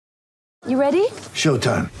You ready?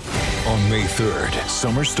 Showtime. On May 3rd,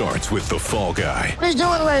 summer starts with The Fall Guy. Let's do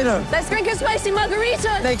it later. Let's drink a spicy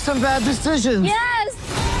margarita. Make some bad decisions. Yes!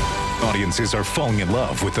 Audiences are falling in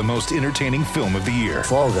love with the most entertaining film of the year.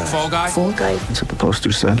 Fall Guy. Fall Guy? Fall Guy. That's what the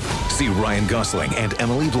poster said. See Ryan Gosling and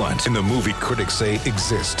Emily Blunt in the movie critics say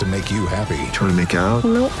exists to make you happy. Trying to make it out?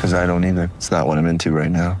 Nope. Because I don't either. It's not what I'm into right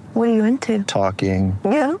now. What are you into? Talking.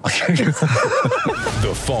 Yeah.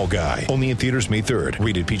 The Fall Guy. Only in theaters May 3rd.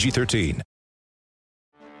 Rated PG-13.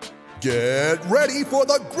 Get ready for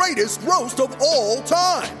the greatest roast of all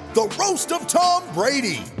time. The Roast of Tom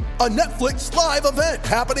Brady. A Netflix live event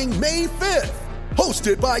happening May 5th.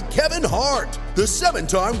 Hosted by Kevin Hart. The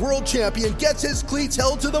 7-time world champion gets his cleats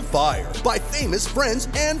held to the fire by famous friends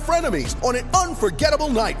and frenemies on an unforgettable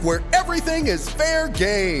night where everything is fair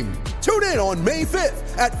game. Tune in on May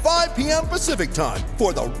 5th at 5 p.m. Pacific time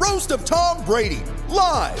for the Roast of Tom Brady.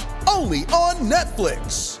 Live only on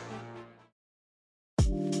Netflix.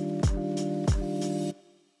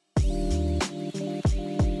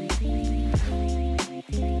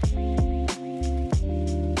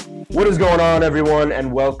 What is going on, everyone,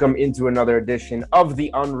 and welcome into another edition of the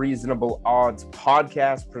Unreasonable Odds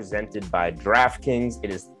podcast presented by DraftKings. It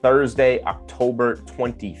is Thursday, October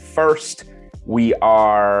 21st. We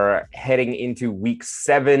are heading into week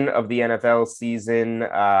 7 of the NFL season.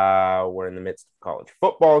 We're in the midst of college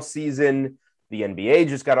football season. The NBA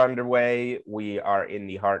just got underway. We are in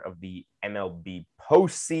the heart of the MLB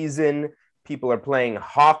postseason. People are playing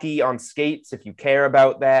hockey on skates, if you care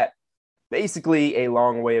about that. Basically, a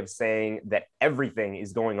long way of saying that everything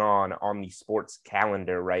is going on the sports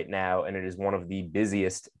calendar right now, and it is one of the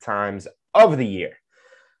busiest times of the year.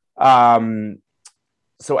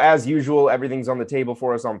 So as usual, everything's on the table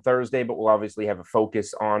for us on Thursday, but we'll obviously have a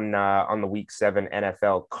focus on the Week 7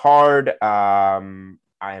 NFL card. I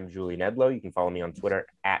am Julian Edlow. You can follow me on Twitter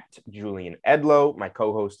at Julian Edlow. My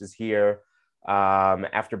co-host is here.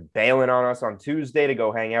 After bailing on us on Tuesday to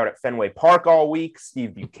go hang out at Fenway Park all week,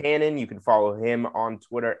 Steve Buchanan. You can follow him on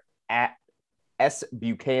Twitter at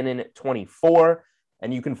sbuchanan24,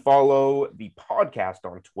 and you can follow the podcast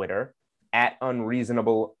on Twitter at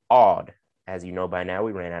Unreasonable Odd. As you know by now,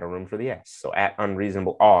 we ran out of room for the S, so at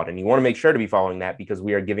Unreasonable Odd, and you want to make sure to be following that because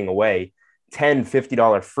we are giving away 10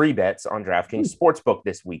 $50 free bets on DraftKings Sportsbook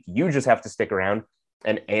this week. You just have to stick around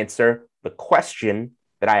and answer the question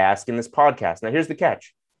that I ask in this podcast. Now, here's the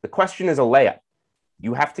catch. The question is a layup.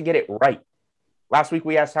 You have to get it right. Last week,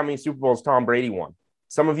 we asked how many Super Bowls Tom Brady won.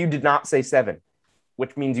 Some of you did not say 7,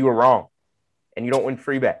 which means you were wrong, and you don't win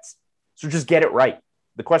free bets. So just get it right.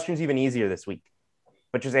 The question's even easier this week,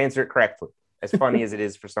 but just answer it correctly, as funny as it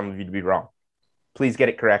is for some of you to be wrong. Please get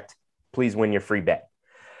it correct. Please win your free bet.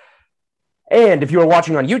 And if you are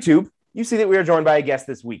watching on YouTube, you see that we are joined by a guest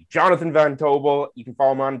this week, Jonathan Van Tobel. You can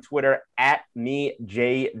follow him on Twitter at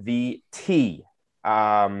MeJVT.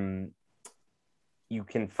 You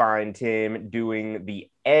can find him doing The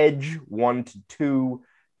Edge 1 to 2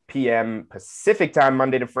 p.m. Pacific time,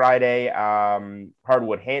 Monday to Friday,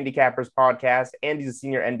 Hardwood Handicappers podcast, and he's a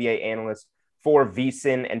senior NBA analyst for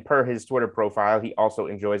VSiN, and per his Twitter profile, he also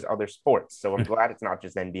enjoys other sports. So I'm glad it's not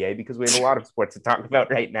just NBA because we have a lot of sports to talk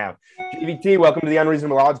about right now. JVT, welcome to the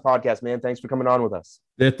Unreasonable Odds podcast, man. Thanks for coming on with us.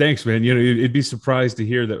 Yeah, thanks, man. You know, you'd be surprised to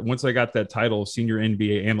hear that once I got that title of senior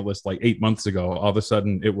NBA analyst like 8 months ago, all of a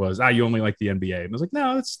sudden it was, you only like the NBA. And I was like,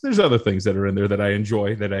 no, there's other things that are in there that I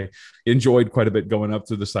enjoy, that I enjoyed quite a bit going up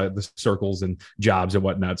to the side, the circles and jobs and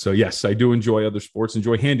whatnot. So yes, I do enjoy other sports,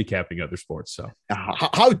 enjoy handicapping other sports. So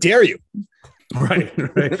how dare you? Right.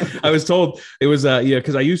 I was told it was,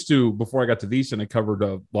 because I used to, before I got to VSiN, I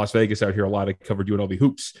covered Las Vegas out here a lot. I covered UNLV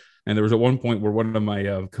hoops. And there was at one point where one of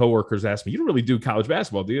my coworkers asked me, you don't really do college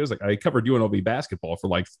basketball, do you? I was like, I covered UNLV basketball for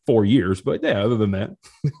like 4 years, but yeah, other than that.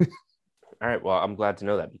 All right. Well, I'm glad to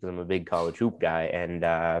know that because I'm a big college hoop guy, and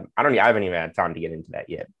I haven't even had time to get into that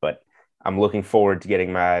yet, but I'm looking forward to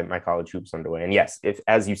getting my college hoops underway. And yes, if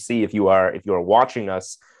you are watching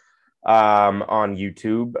us on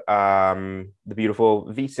YouTube, the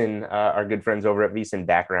beautiful VSiN, our good friends over at VSiN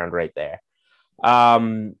background right there.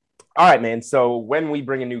 All right, man. So when we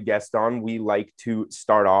bring a new guest on, we like to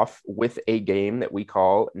start off with a game that we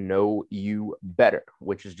call Know You Better,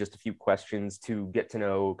 which is just a few questions to get to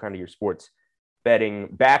know kind of your sports betting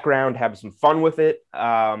background, have some fun with it.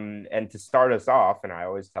 And to start us off, and I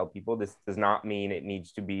always tell people, this does not mean it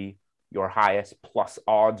needs to be your highest plus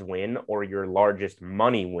odds win or your largest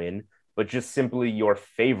money win, but just simply your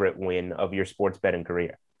favorite win of your sports betting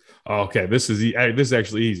career. Okay, this is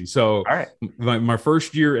actually easy. So all right. my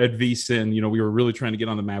first year at VSiN, we were really trying to get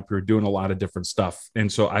on the map. We were doing a lot of different stuff.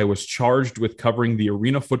 And so I was charged with covering the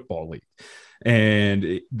Arena Football League.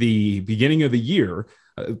 And the beginning of the year,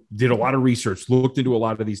 did a lot of research, looked into a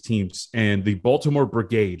lot of these teams, and the Baltimore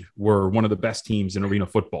Brigade were one of the best teams in arena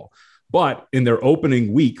football. But in their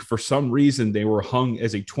opening week, for some reason, they were hung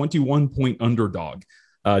as a 21-point underdog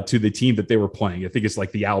to the team that they were playing. I think it's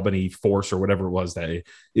like the Albany Force or whatever it was, that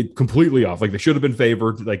it completely off. Like they should have been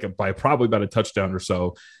favored like by probably about a touchdown or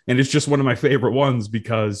so. And it's just one of my favorite ones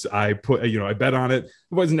because I bet on it. It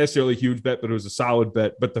wasn't necessarily a huge bet, but it was a solid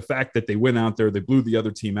bet. But the fact that they went out there, they blew the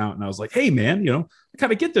other team out. And I was like, hey man, I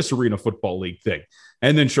kind of get this Arena Football League thing.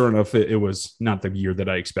 And then sure enough, it was not the year that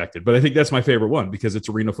I expected. But I think that's my favorite one because it's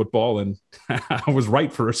arena football. And I was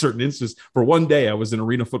right for a certain instance. For one day, I was in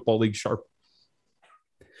Arena Football League sharp.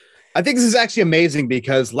 I think this is actually amazing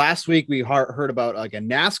because last week we heard about like a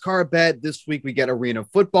NASCAR bet. This week we get arena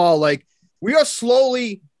football. Like we are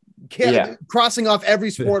slowly crossing off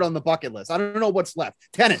every sport on the bucket list. I don't know what's left.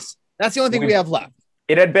 Tennis. That's the only thing we have left.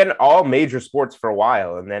 It had been all major sports for a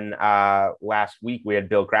while. And then last week we had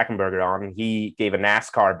Bill Krackenberger on. He gave a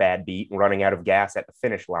NASCAR bad beat running out of gas at the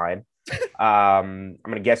finish line. I'm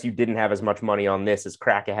going to guess you didn't have as much money on this as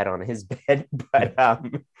Crack had on his bet, but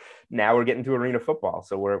now we're getting to arena football.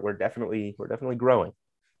 So we're definitely growing.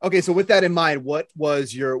 Okay. So with that in mind, what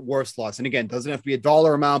was your worst loss? And again, doesn't have to be a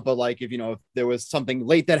dollar amount, but like if there was something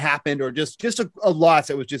late that happened or just a loss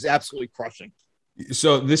that was just absolutely crushing.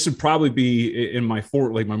 So this would probably be in my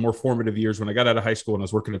more formative years when I got out of high school and I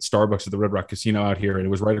was working at Starbucks at the Red Rock Casino out here. And it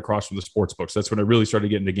was right across from the sports books. That's when I really started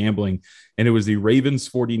getting into gambling. And it was the Ravens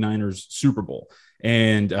 49ers Super Bowl.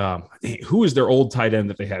 And who was their old tight end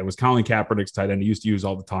that they had? It was Colin Kaepernick's tight end he used to use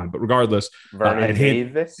all the time. But regardless, Vernon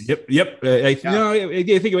Davis. Yep. I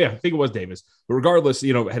think it was Davis. But regardless,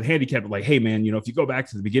 had handicapped like, hey man, if you go back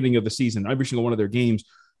to the beginning of the season, every single one of their games,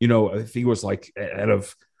 I think it was like out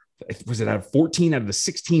of 14 out of the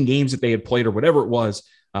 16 games that they had played or whatever it was,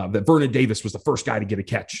 that Vernon Davis was the first guy to get a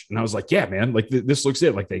catch. And I was like, yeah, man, like this looks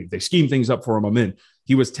it. Like they schemed things up for him. I'm in.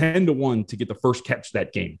 He was 10-1 to get the first catch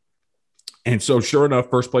that game. And so sure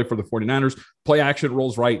enough, first play for the 49ers, play action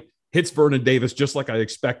rolls right, hits Vernon Davis just like I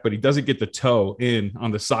expect, but he doesn't get the toe in on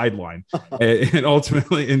the sideline. and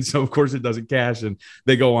ultimately, and so of course it doesn't cash and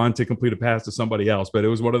they go on to complete a pass to somebody else. But it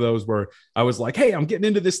was one of those where I was like, hey, I'm getting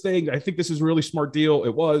into this thing. I think this is a really smart deal.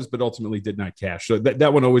 It was, but ultimately did not cash. So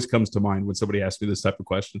that one always comes to mind when somebody asks me this type of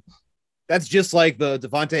question. That's just like the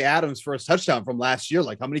Devontae Adams first touchdown from last year.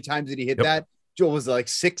 Like how many times did he hit that? Joe, was it like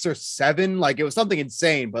 6 or 7? Like it was something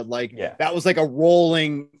insane, but like that was like a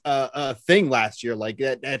rolling thing last year. Like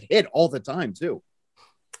that hit all the time too.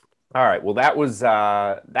 All right. Well, that was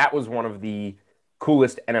one of the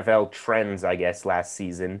coolest NFL trends, I guess, last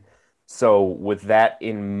season. So with that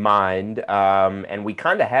in mind, and we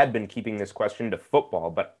kind of had been keeping this question to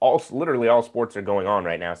football, but literally all sports are going on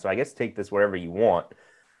right now. So I guess take this wherever you want.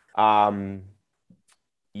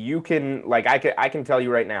 You can, like, I can tell you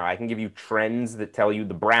right now, I can give you trends that tell you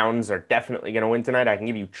the Browns are definitely going to win tonight. I can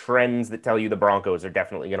give you trends that tell you the Broncos are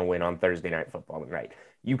definitely going to win on Thursday Night Football tonight.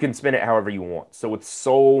 You can spin it however you want. So with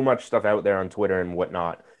so much stuff out there on Twitter and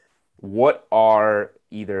whatnot, what are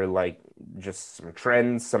either like just some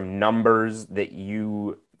trends, some numbers that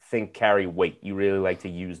you think carry weight? You really like to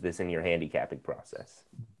use this in your handicapping process?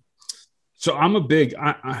 So I'm a big,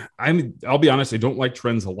 I'll be honest, I don't like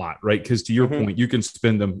trends a lot, right? Because to your point, you can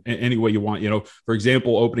spin them any way you want. For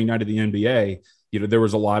example, opening night of the NBA, there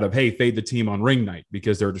was a lot of, hey, fade the team on ring night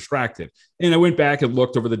because they're distracted. And I went back and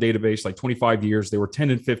looked over the database, like 25 years, they were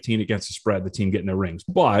 10-15 against the spread, the team getting their rings.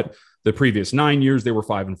 But the previous 9 years, they were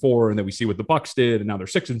 5-4. And then we see what the Bucks did. And now they're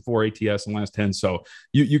 6-4 ATS in the last 10. So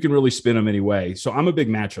you can really spin them any way. So I'm a big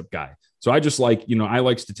matchup guy. So I just like, I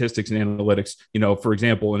like statistics and analytics, for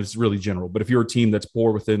example, and it's really general. But if you're a team that's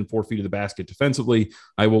poor within 4 feet of the basket defensively,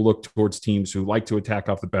 I will look towards teams who like to attack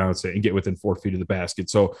off the bounce and get within 4 feet of the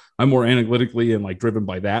basket. So I'm more analytically and like driven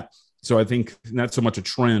by that. So I think not so much a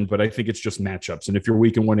trend, but I think it's just matchups. And if you're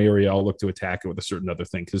weak in one area, I'll look to attack it with a certain other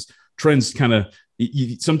thing because trends kind of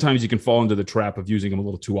sometimes you can fall into the trap of using them a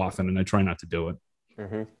little too often. And I try not to do it.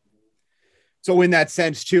 Mm-hmm. So in that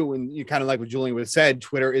sense, too, and you kind of like what Julian was said,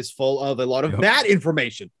 Twitter is full of a lot of bad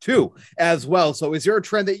information, too, as well. So is there a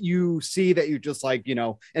trend that you see that you just like,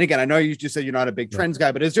 and again, I know you just said you're not a big trends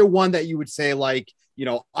guy, but is there one that you would say like,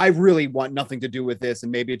 I really want nothing to do with this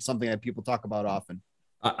and maybe it's something that people talk about often?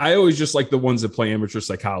 I always just like the ones that play amateur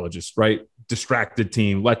psychologists, right? Distracted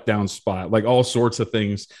team, letdown spot, like all sorts of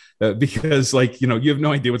things, because like, you have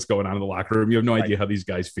no idea what's going on in the locker room. You have no idea how these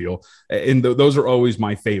guys feel. And those are always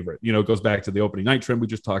my favorite. It goes back to the opening night trend we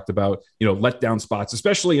just talked about, letdown spots,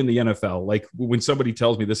 especially in the NFL. Like when somebody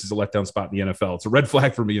tells me this is a letdown spot in the NFL, it's a red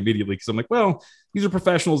flag for me immediately, because I'm like, well, these are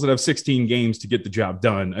professionals that have 16 games to get the job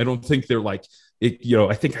done. I don't think they're like,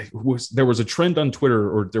 I think there was a trend on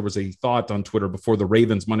Twitter, or there was a thought on Twitter before the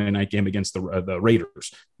Ravens Monday night game against the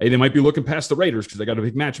Raiders. Hey, they might be looking past the Raiders because they got a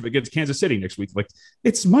big matchup against Kansas City next week. Like,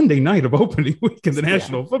 it's Monday night of opening week in the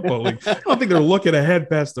National Football League. I don't think they're looking ahead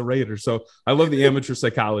past the Raiders. So I love the amateur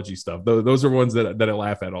psychology stuff. Those are ones that I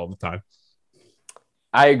laugh at all the time.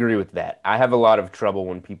 I agree with that. I have a lot of trouble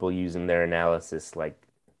when people use in their analysis, like,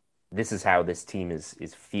 this is how this team is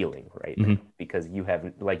feeling right now, because you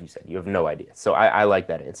have, like you said, you have no idea. So I like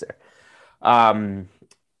that answer.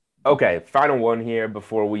 Okay, final one here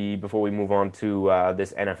before we move on to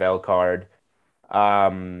this NFL card.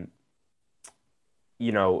 And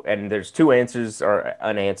there's two answers, or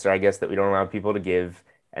an answer, I guess, that we don't allow people to give,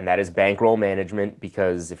 and that is bankroll management,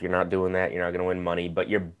 because if you're not doing that, you're not going to win money. But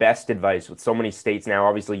your best advice with so many states now,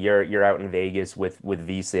 obviously you're out in Vegas with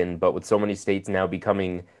VSiN, but with so many states now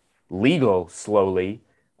becoming legal slowly.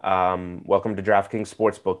 Welcome to DraftKings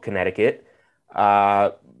Sportsbook, Connecticut.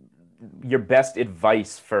 Your best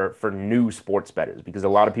advice for new sports bettors, because a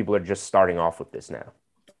lot of people are just starting off with this now.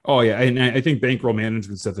 Oh, yeah. And I think bankroll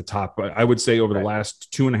management's at the top. But I would say over the last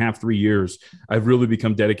 2.5, 3 years, I've really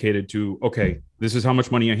become dedicated to, okay, this is how much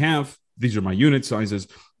money I have. These are my unit sizes.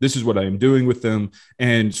 This is what I am doing with them.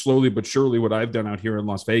 And slowly but surely, what I've done out here in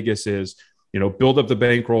Las Vegas is, build up the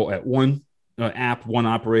bankroll at one app, one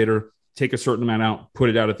operator, take a certain amount out, put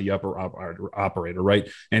it out at the upper operator, right?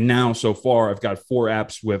 And now, so far, I've got 4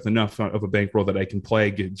 apps with enough of a bankroll that I can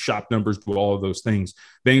play, get shop numbers, do all of those things.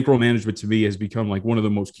 Bankroll management to me has become like one of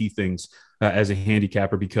the most key things as a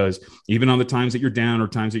handicapper, because even on the times that you're down or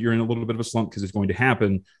times that you're in a little bit of a slump, because it's going to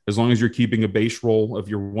happen, as long as you're keeping a base roll of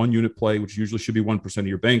your 1 unit play, which usually should be 1% of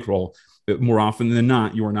your bankroll, more often than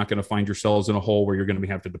not, you are not going to find yourselves in a hole where you're going to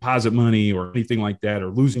have to deposit money or anything like that, or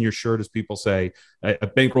losing your shirt, as people say.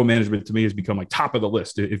 Bankroll management to me has become like top of the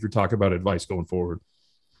list if you're talking about advice going forward.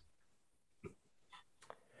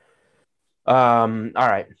 All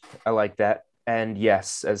right. I like that. And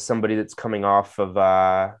yes, as somebody that's coming off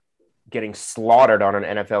of getting slaughtered on an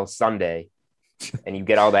NFL Sunday, and you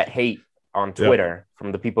get all that hate on Twitter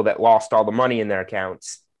from the people that lost all the money in their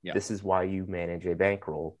accounts, this is why you manage a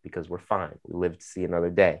bankroll, because we're fine. We live to see another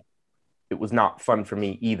day. It was not fun for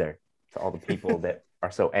me either, to all the people that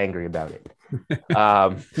are so angry about it.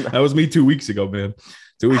 That was me 2 weeks ago, man.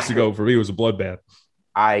 2 weeks ago for me, it was a bloodbath.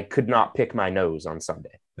 I could not pick my nose on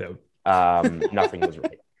Sunday. Yeah. Nothing was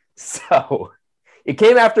right. So it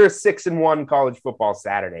came after a 6-1 college football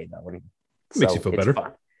Saturday, though. And makes you feel better.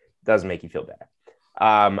 Fun. It does make you feel better.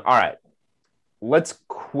 All right. Let's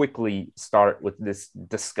quickly start with this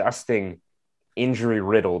disgusting,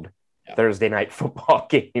 injury-riddled Thursday night football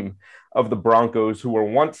game of the Broncos, who were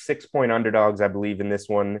once 6-point underdogs, I believe, in this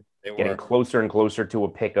one, getting closer and closer to a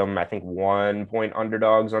pick 'em. I think 1-point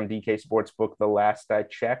underdogs on DK Sportsbook the last I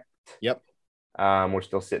checked. Yep. We're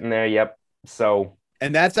still sitting there. Yep. So.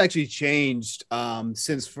 And that's actually changed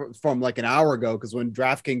since from like an hour ago, because when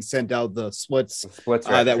DraftKings sent out the splits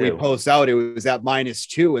that we post out, it was at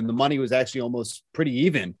 -2, and the money was actually almost pretty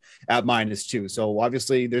even at -2. So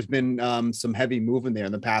obviously there's been some heavy movement there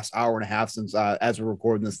in the past hour and a half since as we're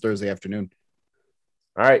recording this Thursday afternoon.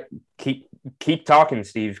 All right, keep talking,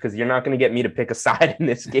 Steve, because you're not going to get me to pick a side in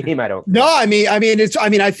this game. I don't. No, I mean,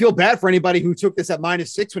 I feel bad for anybody who took this at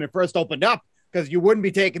 -6 when it first opened up, because you wouldn't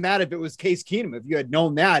be taking that if it was Case Keenum, if you had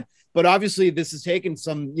known that. But obviously this has taken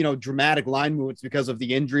some, dramatic line movements because of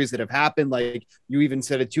the injuries that have happened. Like you even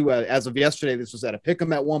said it too, as of yesterday, this was at a pick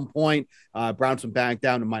 'em at one point. Browns went back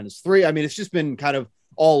down to -3. I mean, it's just been kind of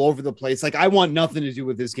all over the place. Like I want nothing to do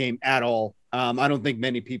with this game at all. I don't think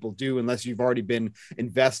many people do, unless you've already been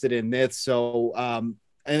invested in this. So,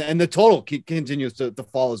 and the total continues to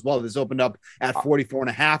fall as well. This opened up at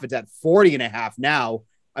 44.5. It's at 40.5 now.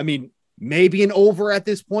 I mean, maybe an over at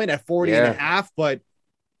this point at 40.5, but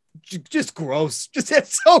just gross.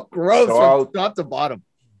 It's so gross from top to bottom.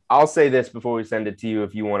 I'll say this before we send it to you,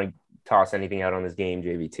 if you want to toss anything out on this game,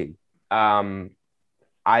 JVT.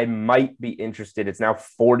 I might be interested. It's now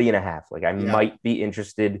 40.5. Like I might be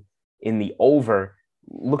interested in the over.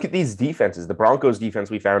 Look at these defenses. The Broncos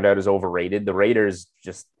defense we found out is overrated. The Raiders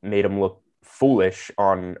just made them look foolish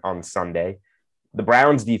on Sunday. The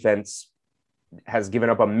Browns defense has given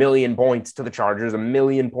up 1 million points to the Chargers, 1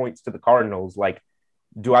 million points to the Cardinals. Like,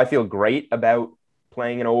 do I feel great about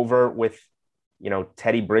playing it over with,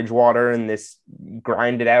 Teddy Bridgewater and this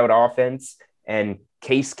grinded out offense, and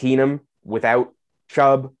Case Keenum without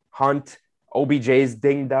Chubb, Hunt, OBJ's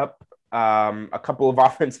dinged up, a couple of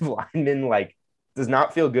offensive linemen, does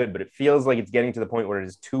not feel good, but it feels like it's getting to the point where it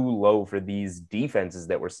is too low for these defenses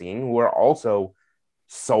that we're seeing, who are also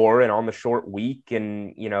sore and on the short week.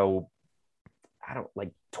 And,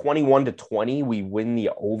 21-20, we win the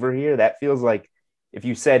over here. That feels like if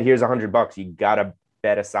you said, here's $100, you got to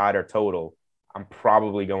bet a side or total. I'm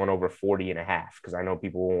probably going over 40.5 because I know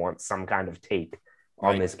people will want some kind of take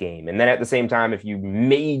on this game. And then at the same time, if you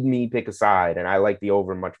made me pick a side, and I like the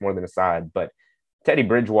over much more than a side, but Teddy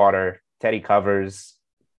covers.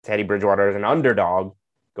 Teddy Bridgewater is an underdog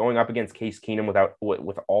going up against Case Keenum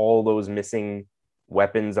with all those missing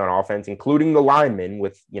weapons on offense, including the linemen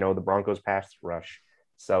with, the Broncos pass rush.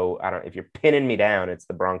 So if you're pinning me down, it's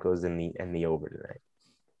the Broncos and the over tonight.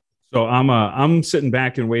 So I'm sitting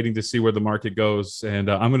back and waiting to see where the market goes, and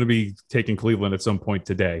I'm going to be taking Cleveland at some point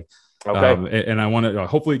today. Okay. And I want to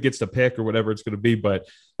hopefully it gets to pick or whatever it's going to be. But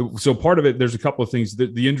so part of it, there's a couple of things.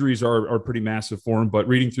 The injuries are pretty massive for him. But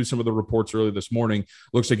reading through some of the reports earlier this morning,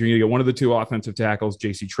 looks like you're going to get one of the two offensive tackles.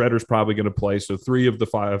 J.C. Treader's probably going to play. So two of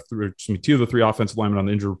the three offensive linemen on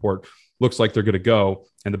the injury report looks like they're going to go.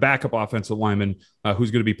 And the backup offensive lineman, who's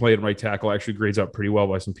going to be playing right tackle, actually grades out pretty well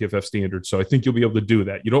by some PFF standards. So I think you'll be able to do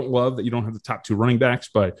that. You don't love that you don't have the top two running backs,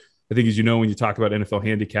 but I think, as you know, when you talk about NFL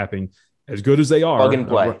handicapping, as good as they are, plug and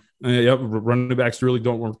play. Running backs really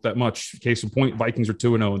don't work that much. Case in point, Vikings are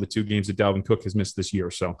 2-0 in the two games that Dalvin Cook has missed this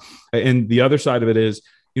year. So, and the other side of it is,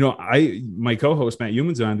 my co-host Matt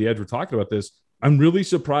Humans and I on The Edge were talking about this. I'm really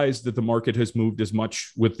surprised that the market has moved as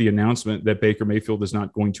much with the announcement that Baker Mayfield is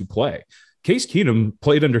not going to play. Case Keenum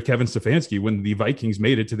played under Kevin Stefanski when the Vikings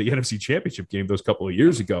made it to the NFC Championship game those couple of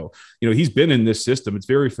years ago. He's been in this system. It's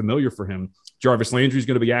very familiar for him. Jarvis Landry is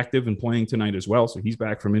going to be active and playing tonight as well, so he's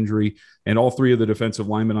back from injury. And all three of the defensive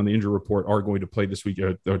linemen on the injury report are going to play this week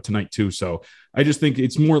or tonight too. So I just think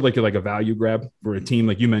it's more like a value grab for a team,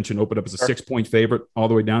 like you mentioned, open up as a 6-point favorite all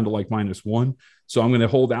the way down to -1. So I'm going to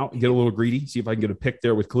hold out and get a little greedy, see if I can get a pick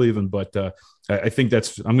there with Cleveland. But I think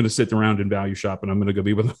I'm going to sit around and value shop, and I'm going to go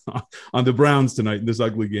be with on the Browns tonight in this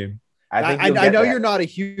ugly game. I know you're not a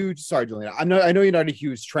huge, sorry, Julian. I know you're not a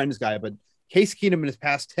huge trends guy, but Case Keenum in his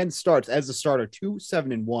past 10 starts as a starter,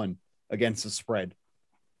 2-7-1 against the spread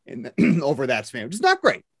over that span, which is not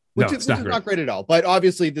great. Which is not great at all. But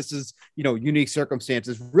obviously this is, unique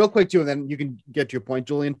circumstances. Real quick too, and then you can get to your point,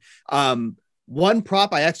 Julian. One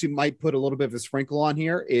prop I actually might put a little bit of a sprinkle on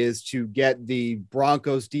here is to get the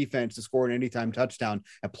Broncos defense to score an anytime touchdown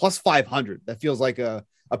at +500. That feels like a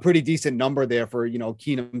pretty decent number there for,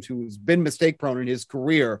 Keenum, who's been mistake prone in his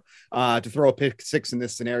career, to throw a pick six in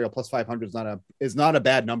this scenario. +500 is not a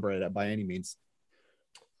bad number by any means.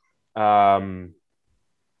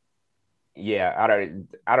 Yeah, I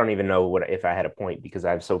don't even know if I had a point because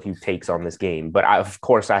I have so few takes on this game. But of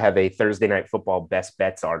course, I have a Thursday Night Football best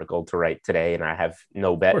bets article to write today, and I have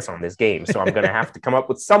no bets on this game. So I'm going to have to come up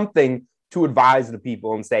with something to advise the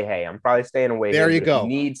people and say, hey, I'm probably staying away. There you go. If you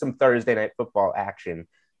need some Thursday Night Football action.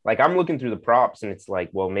 I'm looking through the props, and it's like,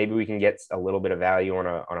 well, maybe we can get a little bit of value on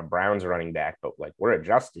a Browns running back, but we're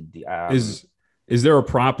adjusted. Is there a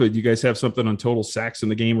prop that you guys have something on total sacks in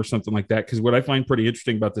the game or something like that? Because what I find pretty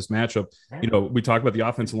interesting about this matchup, we talk about the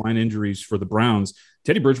offensive line injuries for the Browns.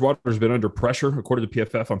 Teddy Bridgewater has been under pressure, according to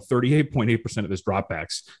PFF, on 38.8% of his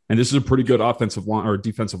dropbacks. And this is a pretty good offensive line or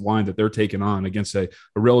defensive line that they're taking on against a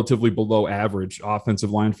relatively below average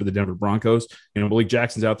offensive line for the Denver Broncos. Malik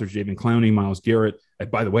Jackson's out there, Jadeveon Clowney, Myles Garrett.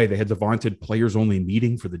 And by the way, they had the vaunted players only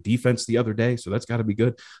meeting for the defense the other day. So that's got to be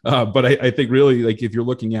good. But I think really, if you're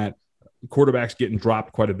looking at quarterbacks getting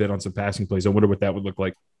dropped quite a bit on some passing plays, I wonder what that would look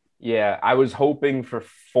like. Yeah, I was hoping for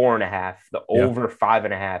 4.5. The over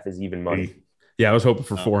 5.5 is even money. Yeah, I was hoping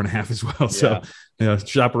for 4.5 as well. So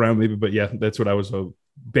shop around maybe, but yeah, that's what I was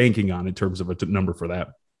banking on in terms of a number for that.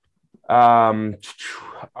 All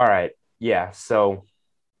right. Yeah. So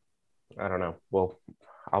I don't know. Well,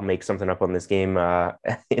 I'll make something up on this game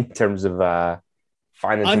in terms of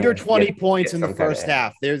finding under 20 points in the first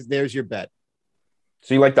half. There's your bet.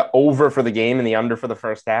 So you like the over for the game and the under for the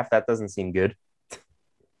first half? That doesn't seem good.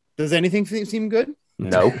 Does anything seem good?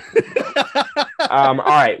 No. All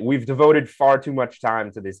right. We've devoted far too much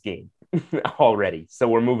time to this game already. So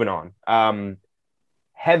we're moving on.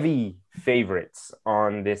 Heavy favorites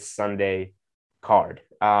on this Sunday card.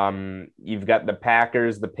 You've got the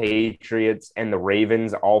Packers, the Patriots, and the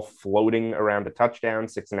Ravens all floating around a touchdown,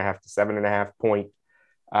 6.5 to 7.5 point.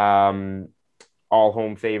 All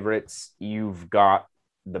home favorites. You've got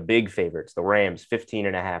the big favorites, the Rams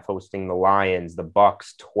 15.5 hosting the Lions, the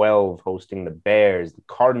Bucks 12 hosting the Bears, the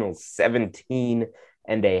Cardinals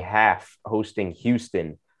 17.5 hosting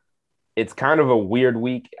Houston. It's kind of a weird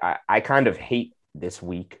week. I kind of hate this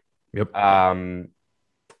week. Yep.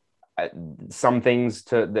 Some things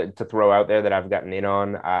to throw out there that I've gotten in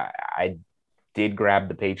on. I did grab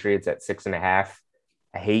the Patriots at 6.5.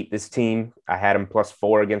 I hate this team. I had them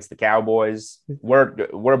 +4 against the Cowboys.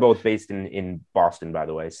 We're both based in Boston, by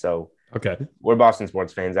the way. So okay, we're Boston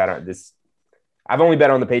sports fans. I've only bet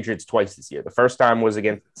on the Patriots twice this year. The first time was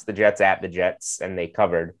against the Jets at the Jets, and they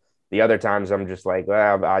covered. The other times I'm just like,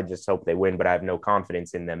 well, I just hope they win, but I have no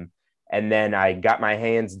confidence in them. And then I got my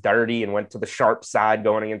hands dirty and went to the sharp side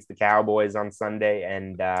going against the Cowboys on Sunday,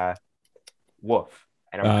 and woof.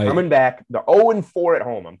 And I'm coming back, the 0-4 at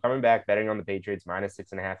home. I'm coming back betting on the Patriots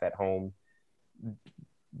 -6.5 at home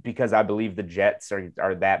because I believe the Jets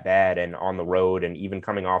are that bad and on the road, and even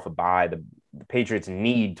coming off a bye, the Patriots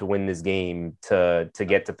need to win this game to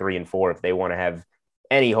get to 3-4 if they want to have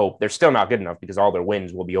any hope. They're still not good enough because all their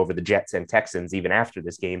wins will be over the Jets and Texans even after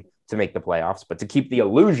this game to make the playoffs. But to keep the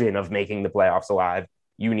illusion of making the playoffs alive,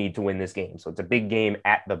 you need to win this game. So it's a big game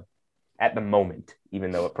at the moment,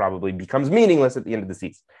 even though it probably becomes meaningless at the end of the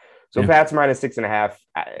season. So Pats -6.5.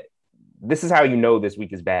 This is how you know this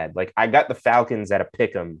week is bad. Like, I got the Falcons at a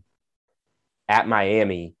pick'em at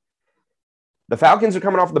Miami. The Falcons are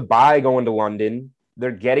coming off the bye going to London.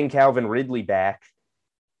 They're getting Calvin Ridley back.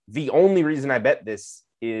 The only reason I bet this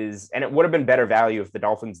is, and it would have been better value if the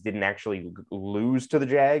Dolphins didn't actually lose to the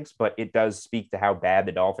Jags, but it does speak to how bad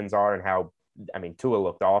the Dolphins are and how, Tua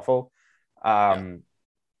looked awful.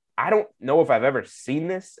 I don't know if I've ever seen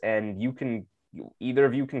this, and either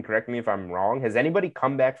of you can correct me if I'm wrong. Has anybody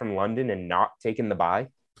come back from London and not taken the bye?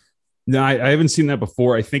 No, I haven't seen that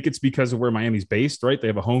before. I think it's because of where Miami's based, right? They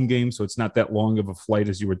have a home game, so it's not that long of a flight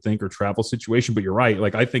as you would think, or travel situation. But you're right.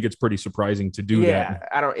 Like, I think it's pretty surprising to do that.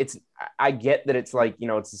 I get that it's like,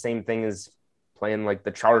 it's the same thing as playing like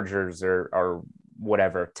the Chargers or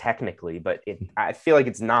whatever technically, but I feel like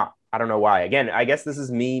it's not. I don't know why. Again, I guess this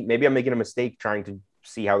is me. Maybe I'm making a mistake trying to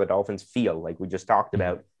see how the Dolphins feel, like we just talked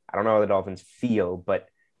about. I don't know how the Dolphins feel, but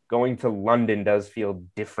going to London does feel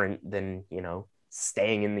different than,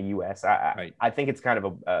 staying in the U.S. I think it's kind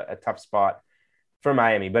of a tough spot for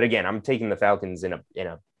Miami. But again, I'm taking the Falcons in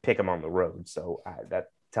a pick 'em on the road. So that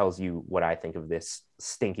tells you what I think of this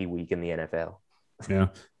stinky week in the NFL. Yeah.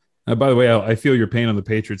 By the way, I feel your pain on the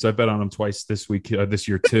Patriots. I bet on them twice this week, this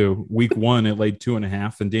year too. Week 1, it laid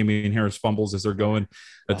 2.5, and Damian Harris fumbles as they're going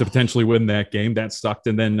to potentially win that game. That sucked.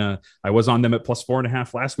 And then I was on them at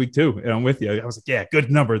 +4.5 last week too. And I'm with you. I was like, yeah,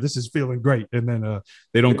 good number. This is feeling great. And then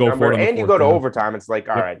they don't go for it. And you go to overtime. It's like,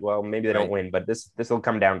 all right, well, maybe they don't win, but this will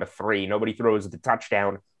come down to 3. Nobody throws the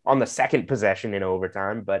touchdown on the second possession in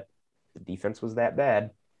overtime, but the defense was that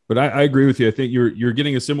bad. But I agree with you. I think you're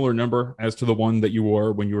getting a similar number as to the one that you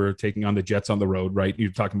were when you were taking on the Jets on the road, right?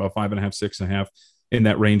 You're talking about 5.5, 6.5 in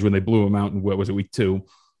that range when they blew them out in, what was it, week 2?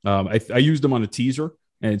 I used them on a teaser.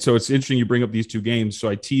 And so it's interesting you bring up these two games. So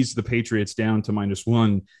I teased the Patriots down to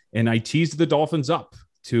 -1, and I teased the Dolphins up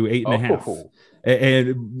to 8.5. Oh.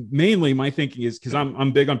 And mainly my thinking is because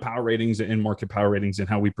I'm big on power ratings and market power ratings and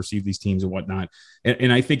how we perceive these teams and whatnot.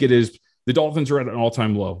 And I think it is – the Dolphins are at an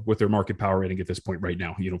all-time low with their market power rating at this point right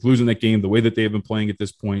now. Losing that game, the way that they have been playing at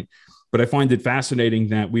this point. But I find it fascinating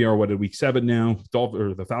that we are, at week 7 now?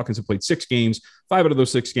 The Falcons have played 6 games. 5 out of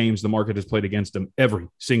those 6 games, the market has played against them every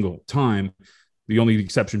single time. The only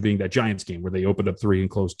exception being that Giants game where they opened up 3 and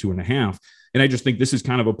closed 2.5. And I just think this is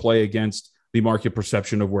kind of a play against the market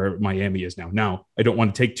perception of where Miami is now. Now, I don't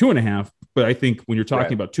want to take 2.5, but I think when you're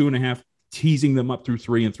talking about 2.5, teasing them up through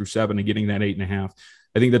 3 and through 7 and getting that 8.5,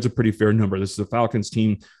 I think that's a pretty fair number. This is the Falcons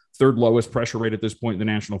team, 3rd lowest pressure rate at this point in the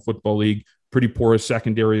National Football League, pretty porous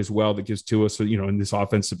secondary as well that gives to us, in this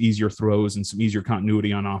offense, some easier throws and some easier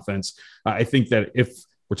continuity on offense. I think that if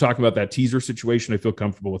we're talking about that teaser situation, I feel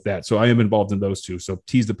comfortable with that. So I am involved in those two. So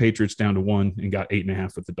tease the Patriots down to 1 and got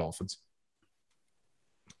 8.5 with the Dolphins.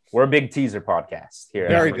 We're a big teaser podcast here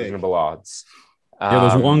at Reasonable Odds. Yeah,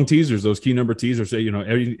 those long teasers, those key number teasers,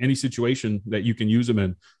 any situation that you can use them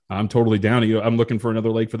in, I'm totally down. I'm looking for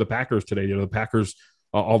another leg for the Packers today. The Packers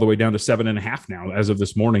all the way down to 7.5 now as of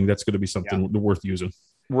this morning. That's going to be something worth using.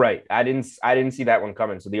 Right. I didn't see that one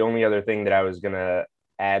coming. So the only other thing that I was going to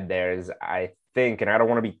add there is I think, and I don't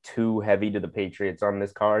want to be too heavy to the Patriots on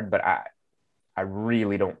this card, but I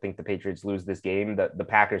really don't think the Patriots lose this game. The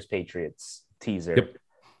Packers-Patriots teaser. Yep.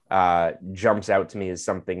 Jumps out to me as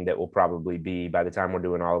something that will probably be, by the time we're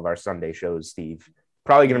doing all of our Sunday shows, Steve,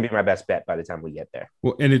 probably going to be my best bet by the time we get there.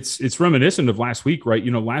 Well, and it's reminiscent of last week, right?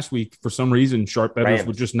 Last week, for some reason, sharp bettors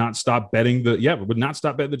would just not stop betting would not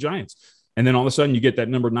stop betting the Giants. And then all of a sudden you get that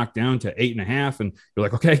number knocked down to 8.5 and you're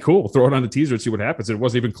like, okay, cool. Throw it on the teaser and see what happens. And it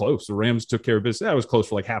wasn't even close. The Rams took care of business. That was close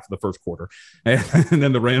for like half of the first quarter. And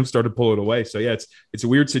then the Rams started pulling away. So yeah, it's a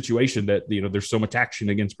weird situation that, there's so much action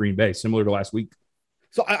against Green Bay, similar to last week.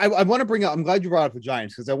 So I want to bring up, I'm glad you brought up the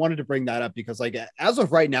Giants because I wanted to bring that up because like, as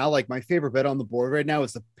of right now, like my favorite bet on the board right now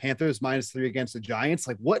is the Panthers -3 against the Giants.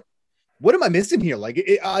 Like what am I missing here? Like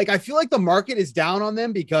I feel like the market is down on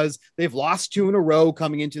them because they've lost 2 in a row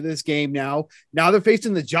coming into this game now. Now they're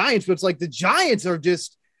facing the Giants, but it's like the Giants are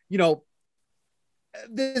just,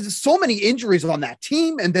 there's so many injuries on that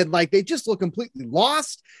team. And then like, they just look completely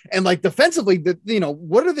lost. And like defensively,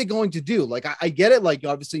 what are they going to do? Like, I get it. Like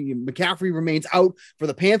obviously McCaffrey remains out for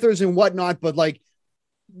the Panthers and whatnot, but like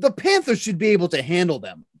the Panthers should be able to handle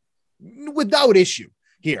them without issue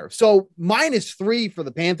here. So -3 for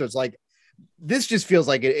the Panthers, like, this just feels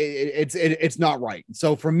like it's not right.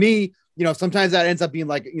 So for me, sometimes that ends up being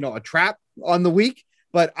like, a trap on the week,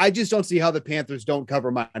 but I just don't see how the Panthers don't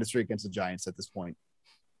cover -3 against the Giants at this point.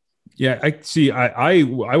 Yeah, I see. I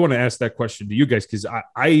want to ask that question to you guys because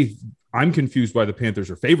I'm confused why the Panthers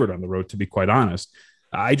are favored on the road, to be quite honest.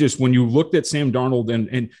 When you looked at Sam Darnold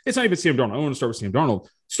and it's not even Sam Darnold. I want to start with Sam Darnold.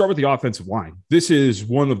 Start with the offensive line. This is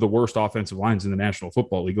one of the worst offensive lines in the National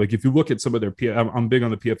Football League. Like if you look at some of their, I'm big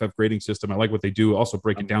on the PFF grading system. I like what they do. Also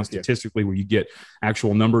break it down statistically where you get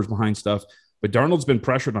actual numbers behind stuff. But Darnold's been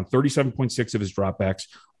pressured on 37.6 of his dropbacks.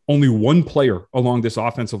 Only one player along this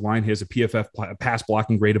offensive line has a PFF pass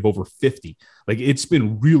blocking grade of over 50. Like it's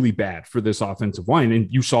been really bad for this offensive line. And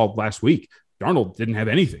you saw last week, Darnold didn't have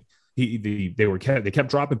anything. They kept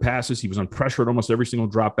dropping passes. He was on pressure at almost every single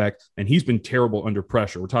drop back, and he's been terrible under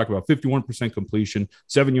pressure. We're talking about 51% completion,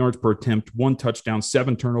 7 yards per attempt, 1 touchdown,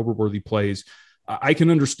 7 turnover-worthy plays. I can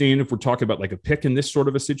understand if we're talking about like a pick in this sort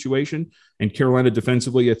of a situation. And Carolina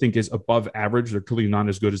defensively, I think, is above average. They're clearly not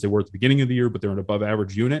as good as they were at the beginning of the year, but they're an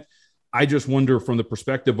above-average unit. I just wonder from the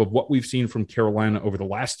perspective of what we've seen from Carolina over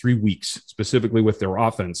the last 3 weeks, specifically with their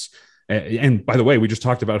offense. And by the way, we just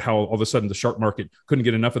talked about how all of a sudden the sharp market couldn't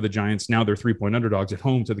get enough of the Giants. Now they're 3-point underdogs at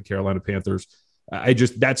home to the Carolina Panthers.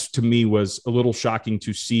 That's to me was a little shocking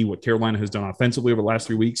to see what Carolina has done offensively over the last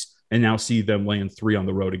 3 weeks and now see them laying 3 on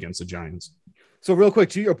the road against the Giants. So real quick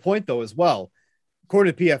to your point though, as well,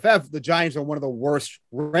 according to PFF, the Giants are one of the worst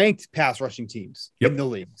ranked pass rushing teams in the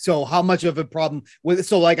league. So how much of a problem with it?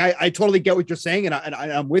 So like, I totally get what you're saying. And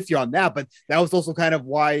I'm with you on that, but that was also kind of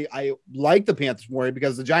why I like the Panthers more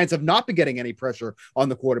because the Giants have not been getting any pressure on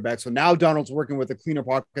the quarterback. So now Donald's working with a cleaner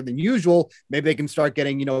pocket than usual. Maybe they can start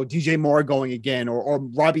getting, DJ Moore going again or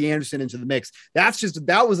Robbie Anderson into the mix.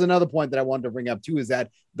 That was another point that I wanted to bring up too, is that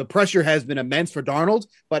the pressure has been immense for Darnold,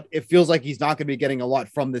 but it feels like he's not going to be getting a lot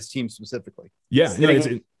from this team specifically. Yeah.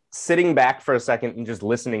 Sitting back for a second and just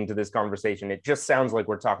listening to this conversation, it just sounds like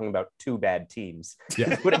we're talking about 2 bad teams.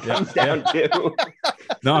 Yeah. What it comes down to.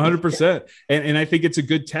 No, 100%. And I think it's a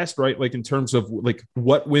good test, right? Like in terms of like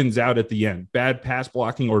what wins out at the end, bad pass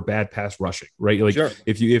blocking or bad pass rushing, right? Like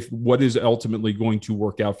if what is ultimately going to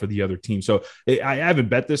work out for the other team. So I haven't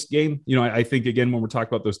bet this game. I think again, when we're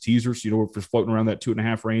talking about those teasers, if we're floating around that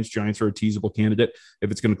 2.5 range, Giants are a teasable candidate.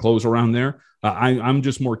 If it's going to close around there, I'm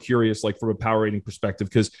just more curious, like from a power rating perspective,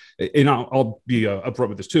 because, and I'll be upfront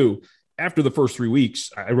with this too. After the first 3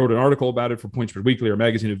 weeks, I wrote an article about it for Point Spread Weekly, our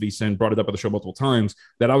magazine at VSiN, brought it up on the show multiple times,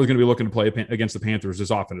 that I was going to be looking to play against the Panthers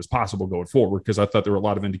as often as possible going forward, because I thought there were a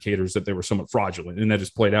lot of indicators that they were somewhat fraudulent, and that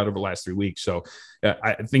just played out over the last 3 weeks. So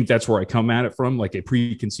I think that's where I come at it from, like a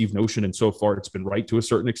preconceived notion, and so far it's been right to a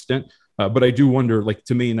certain extent. But I do wonder, like,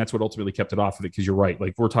 to me, and that's what ultimately kept it off of it, because you're right.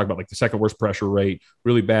 Like, we're talking about like the second worst pressure rate,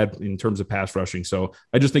 really bad in terms of pass rushing. So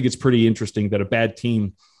I just think it's pretty interesting that a bad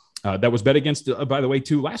team that was bet against, by the way,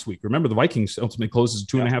 too, last week. Remember, the Vikings ultimately closes a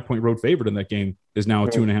 2.5 point road favorite in that game, is now a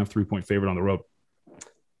 2.5, 3 point favorite on the road.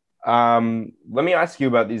 Let me ask you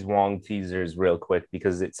about these Wong teasers real quick,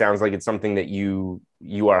 because it sounds like it's something that you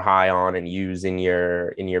are high on and use in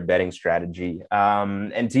your betting strategy.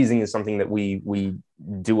 And teasing is something that we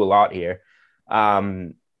do a lot here.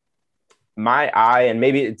 My eye, and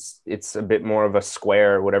maybe it's a bit more of a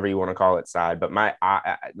square, whatever you want to call it, side, but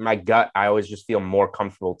my gut, I always just feel more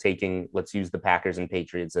comfortable taking, let's use the Packers and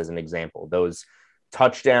Patriots as an example. Those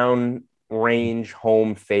touchdown range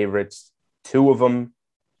home favorites, 2 of them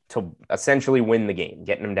to essentially win the game,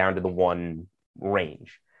 getting them down to the 1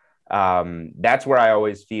 range. That's where I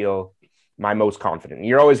always feel my most confident.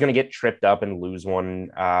 You're always going to get tripped up and lose one,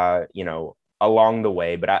 along the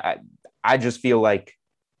way. But I just feel like,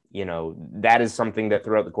 that is something that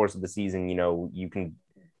throughout the course of the season, you can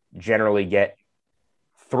generally get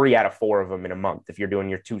 3 out of 4 of them in a month if you're doing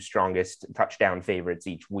your 2 strongest touchdown favorites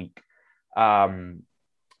each week.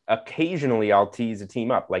 Occasionally I'll tease a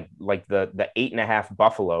team up like the 8.5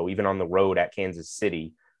 Buffalo, even on the road at Kansas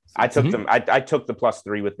City. I took them. I took the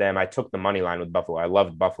 +3 with them. I took the money line with Buffalo. I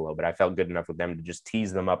loved Buffalo, but I felt good enough with them to just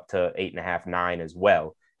tease them up to 8.5, 9 as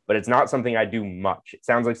well. But it's not something I do much. It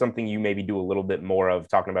sounds like something you maybe do a little bit more of,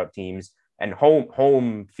 talking about teams and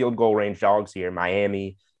home field goal range dogs here.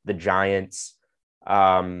 Miami, the Giants.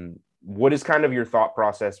 What is kind of your thought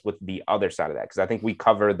process with the other side of that? Because I think we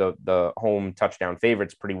cover the home touchdown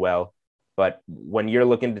favorites pretty well. But when you're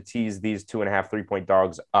looking to tease these 2.5 3-point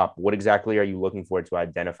dogs up, what exactly are you looking for to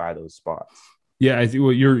identify those spots? Yeah, I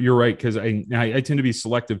think you're right, because I tend to be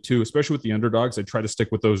selective too, especially with the underdogs. I try to stick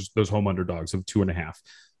with those home underdogs of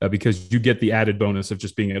 2.5 because you get the added bonus of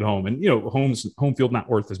just being at home, and home field not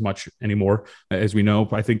worth as much anymore, as we know.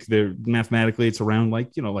 I think they're mathematically it's around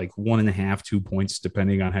like 1.5 2 points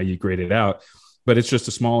depending on how you grade it out. But it's just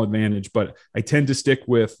a small advantage. But I tend to stick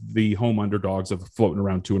with the home underdogs of floating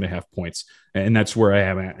around 2.5 points. And that's where I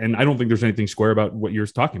am at. And I don't think there's anything square about what you're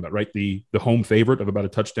talking about, right? The home favorite of about a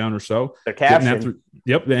touchdown or so. They're cashing.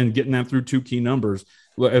 And getting that through 2 key numbers.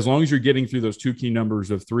 As long as you're getting through those 2 key numbers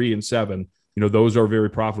of 3 and 7, those are very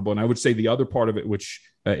profitable. And I would say the other part of it, which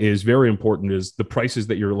is very important, is the prices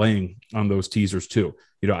that you're laying on those teasers too.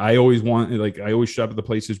 I always shop at the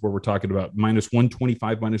places where we're talking about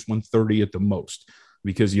 -125, -130 at the most,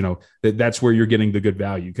 because, that's where you're getting the good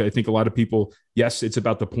value. I think a lot of people, yes, it's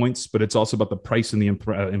about the points, but it's also about the price and the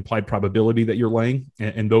implied probability that you're laying.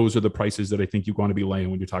 And those are the prices that I think you want to be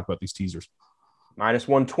laying when you talk about these teasers.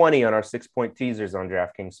 -120 on our 6-point teasers on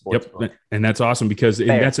DraftKings Sportsbook. Yep, and that's awesome because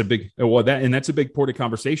that's a big part of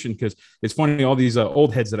conversation, because it's funny, all these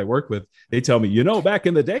old heads that I work with, they tell me, back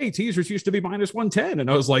in the day, teasers used to be -110,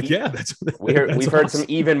 and I was like, yeah, we've awesome. Heard some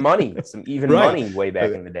even money money way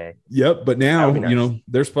back in the day. Yep, but now nice.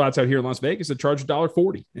 There's spots out here in Las Vegas that charge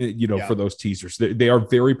 $1.40, for those teasers. They are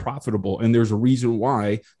very profitable, and there's a reason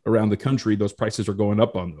why around the country those prices are going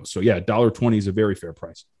up on those. So yeah, $1.20 is a very fair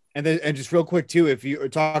price. And just real quick too, if you are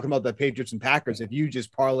talking about the Patriots and Packers, if you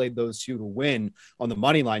just parlayed those 2 to win on the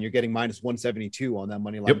money line, you're getting -172 on that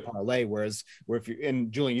money line parlay. Whereas if you,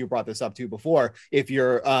 and Julian, you brought this up too before, if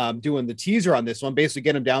you're doing the teaser on this one, basically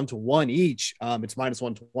get them down to 1 each, it's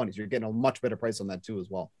 -120. So you're getting a much better price on that too as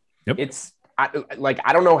well. Yep.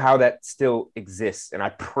 I don't know how that still exists, and I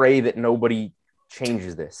pray that nobody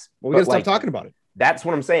changes this. Well, we gotta stop talking about it. That's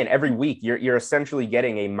what I'm saying. Every week, you're essentially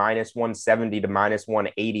getting a -170 to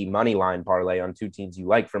 -180 money line parlay on 2 teams you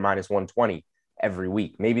like for -120 every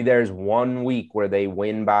week. Maybe there's 1 week where they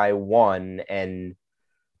win by 1 and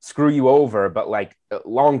screw you over, but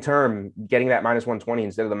long term, getting that -120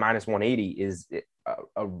 instead of the -180 is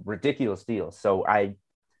a ridiculous deal. So I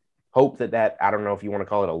hope that I don't know if you want to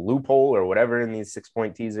call it a loophole or whatever in these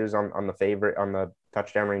 6-point teasers on the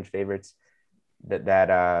touchdown range favorites,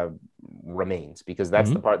 that remains, because that's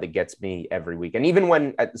the part that gets me every week. And even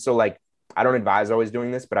when, I don't advise always doing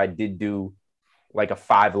this, but I did do a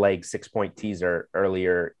 5-leg 6-point teaser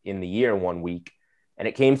earlier in the year 1 week, and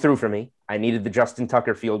it came through for me. I needed the Justin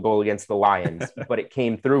Tucker field goal against the Lions, but it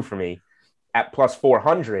came through for me at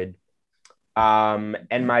 +400.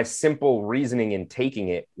 And my simple reasoning in taking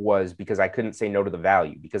it was because I couldn't say no to the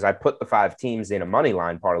value, because I put the 5 teams in a money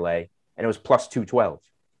line parlay and it was +212.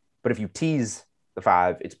 But if you tease the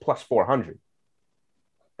 5, it's +400.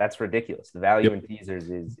 That's ridiculous. The value in teasers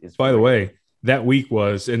is. By the way, that week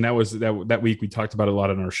was, and that was that week we talked about a lot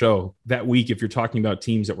on our show. That week, if you're talking about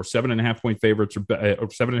teams that were 7.5 point favorites or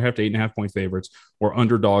 7.5 to 8.5 point favorites, or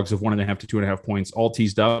underdogs of 1.5 to 2.5 points, all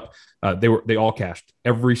teased up, they all cashed.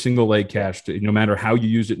 Every single leg cashed. No matter how you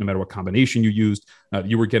used it, no matter what combination you used,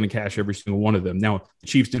 you were getting cash every single one of them. Now, the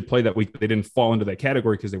Chiefs did play that week, but they didn't fall into that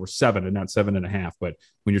category because they were 7 and not 7.5. But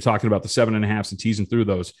when you're talking about the 7.5s and teasing through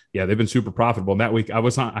those, yeah, they've been super profitable. And that week, I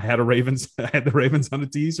had the Ravens on a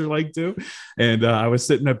teaser leg too. And I was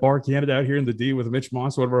sitting at Bar Canada out here in the D with Mitch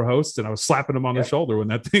Moss, one of our hosts, and I was slapping him on the shoulder when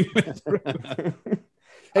that thing went through.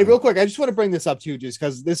 Hey, real quick, I just want to bring this up too, just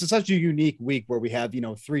because this is such a unique week where we have,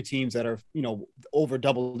 3 teams that are, over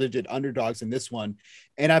double-digit underdogs in this one.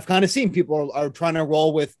 And I've kind of seen people are trying to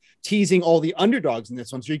roll with teasing all the underdogs in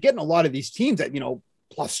this one. So you're getting a lot of these teams at,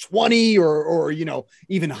 +20 or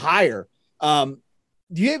even higher.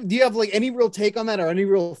 Do you have any real take on that or any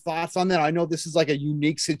real thoughts on that? I know this is a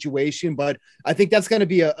unique situation, but I think that's going to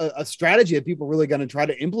be a strategy that people are really going to try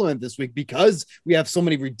to implement this week because we have so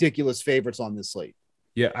many ridiculous favorites on this slate.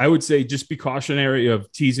 Yeah, I would say just be cautionary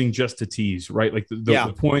of teasing just to tease, right? Like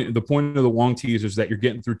the point of the long tease is that you're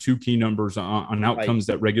getting through two key numbers on outcomes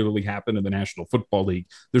that regularly happen in the National Football League.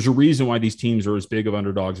 There's a reason why these teams are as big of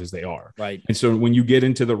underdogs as they are. Right. And so when you get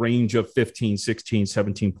into the range of 15, 16,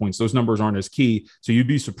 17 points, those numbers aren't as key. So you'd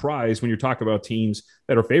be surprised when you're talking about teams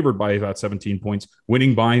that are favored by about 17 points,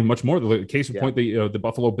 winning by much more. The case in point, the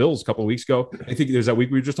Buffalo Bills a couple of weeks ago, I think there's that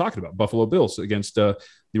week we were just talking about, Buffalo Bills against the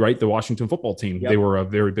Washington football team. They were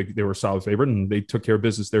they were a solid favorite, and they took care of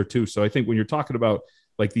business there too. So I think when you're talking about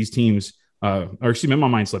like these teams, or excuse me, my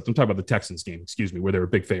mind slipped. I'm talking about the Texans game, where they were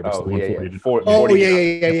big favorites. Right.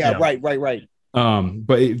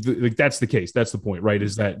 But that's the case. That's the point, right?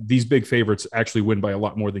 Is that these big favorites actually win by a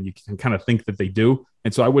lot more than you can kind of think that they do.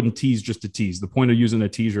 And so I wouldn't tease just to tease. The point of using a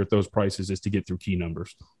teaser at those prices is to get through key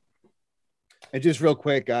numbers. And just real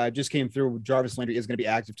quick, just came through. Jarvis Landry is going to be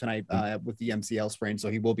active tonight with the MCL sprain, so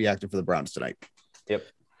he will be active for the Browns tonight. Yep.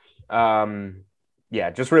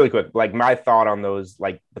 Just really quick, like my thought on those,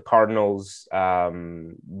 like the Cardinals,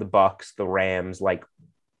 the Bucks, the Rams, like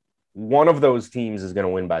one of those teams is going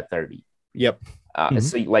to win by 30. Yep.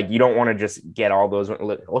 So like you don't want to just get all those.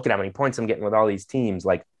 Look at how many points I'm getting with all these teams.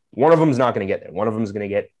 Like one of them is not going to get there. One of them is going to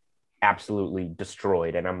get absolutely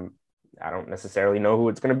destroyed, and I don't necessarily know who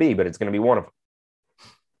it's going to be, but it's going to be one of them.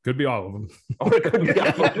 Could be all of them. Or it could be all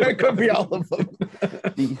of them. It could be all of them.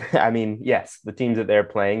 I mean, yes, the teams that they're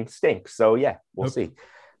playing stink. So yeah, we'll see.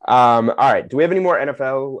 All right. Do we have any more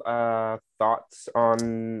NFL thoughts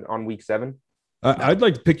on week 7? I'd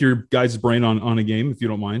like to pick your guys' brain on a game, if you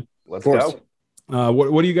don't mind. Let's go.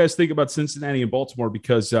 What do you guys think about Cincinnati and Baltimore?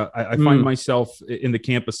 Because I find myself in the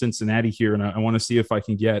camp of Cincinnati here, and I want to see if I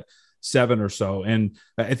can get 7 or so. And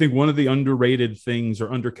I think one of the underrated things or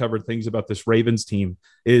undercovered things about this Ravens team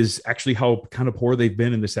is actually how kind of poor they've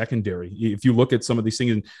been in the secondary. If you look at some of these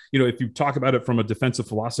things, and if you talk about it from a defensive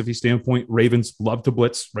philosophy standpoint, Ravens love to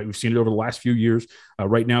blitz, right? We've seen it over the last few years.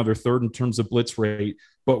 Right now, they're third in terms of blitz rate.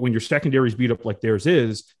 But when your secondary is beat up like theirs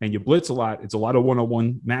is, and you blitz a lot, it's a lot of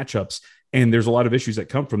one-on-one matchups. And there's a lot of issues that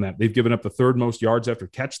come from that. They've given up the third most yards after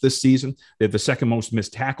catch this season. They have the second most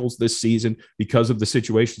missed tackles this season because of the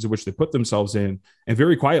situations in which they put themselves in. And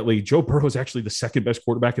very quietly, Joe Burrow is actually the second best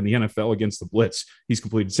quarterback in the NFL against the blitz. He's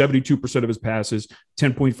completed 72% of his passes,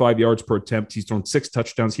 10.5 yards per attempt. He's thrown 6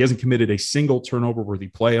 touchdowns. He hasn't committed a single turnover-worthy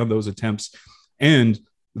play on those attempts. And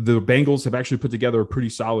the Bengals have actually put together a pretty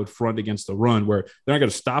solid front against the run where they're not going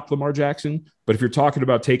to stop Lamar Jackson. But if you're talking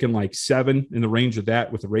about taking like 7 in the range of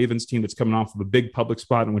that with the Ravens team that's coming off of a big public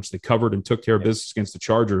spot in which they covered and took care of business against the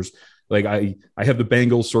Chargers, like I have the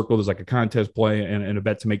Bengals circled as like a contest play and a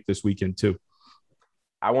bet to make this weekend too.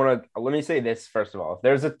 Let me say this first of all. If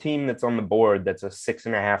there's a team that's on the board that's a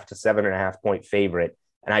 6.5 to 7.5 point favorite,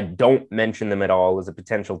 and I don't mention them at all as a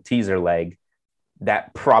potential teaser leg,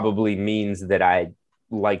 that probably means that I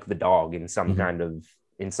like the dog in some kind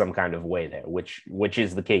of way there, which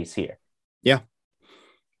is the case here. Yeah,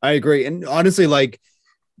 I agree. And honestly, like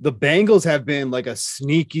the Bengals have been like a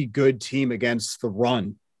sneaky good team against the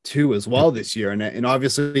run too as well this year. And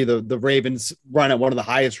obviously the Ravens run at one of the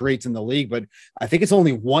highest rates in the league, but I think it's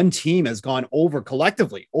only one team has gone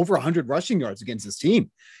collectively over 100 rushing yards against this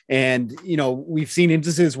team. And, we've seen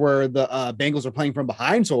instances where the Bengals are playing from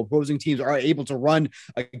behind, so opposing teams are able to run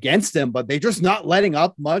against them, but they're just not letting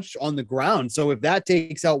up much on the ground. So if that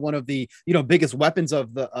takes out one of the, biggest weapons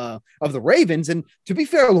of the Ravens, and to be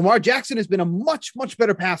fair, Lamar Jackson has been a much, much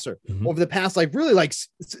better passer over the past,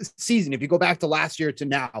 season. If you go back to last year to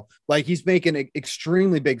now, like he's making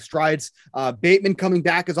extremely big strides. Bateman coming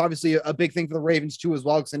back is obviously a big thing for the Ravens too, as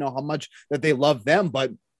well, because I know how much that they love them,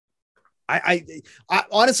 but I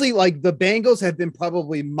honestly, like the Bengals have been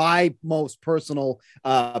probably my most personal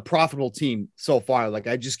profitable team so far. Like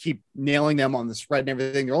I just keep nailing them on the spread and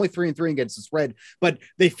everything. They're only 3-3 against the spread, but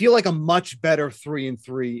they feel like a much better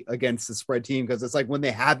 3-3 against the spread team, because it's like when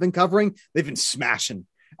they have been covering, they've been smashing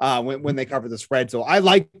when they cover the spread. So I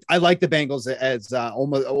like the Bengals as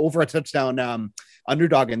almost over a touchdown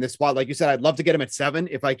underdog in this spot. Like you said, I'd love to get them at 7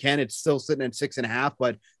 if I can. It's still sitting at 6.5,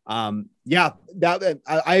 but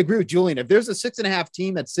I agree with Julian. If there's a 6.5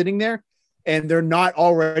 team that's sitting there and they're not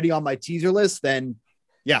already on my teaser list, then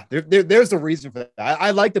there's the reason for that.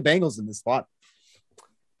 I like the Bengals in this spot.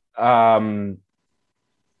 I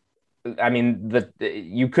mean,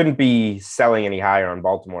 you couldn't be selling any higher on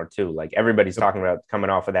Baltimore too. Like everybody's talking about coming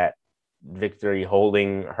off of that victory,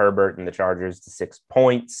 holding Herbert and the Chargers to 6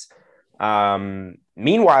 points.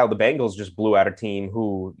 Meanwhile, the Bengals just blew out a team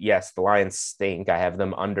who, yes, the Lions stink. I have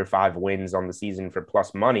them under 5 wins on the season for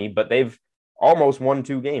plus money, but they've almost won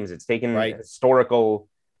 2 games. It's taken historical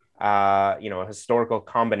a historical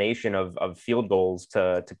combination of field goals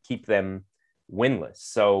to keep them winless.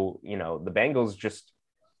 So, the Bengals just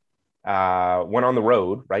went on the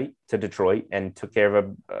road, right, to Detroit and took care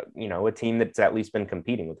of a team that's at least been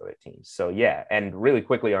competing with other teams. So, yeah. And really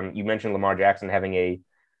quickly you mentioned Lamar Jackson having a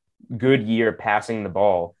good year passing the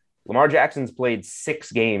ball. Lamar Jackson's played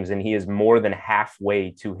 6 games and he is more than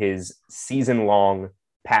halfway to his season-long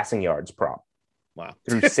passing yards prop. Wow.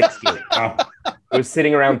 Through 6 games. It was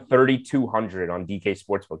sitting around 3,200 on DK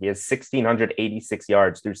Sportsbook. He has 1,686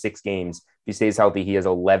 yards through 6 games. If he stays healthy, he has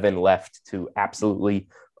 11 left to absolutely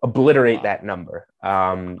obliterate that number.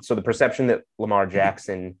 So the perception that Lamar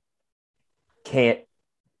Jackson can't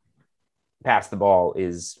pass the ball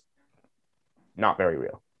is not very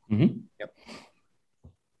real. Mm-hmm. Yep.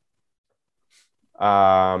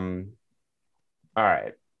 All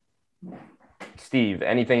right. Steve,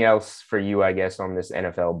 anything else for you, I guess, on this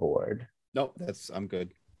NFL board? No, I'm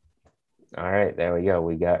good. All right, there we go.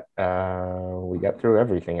 We got through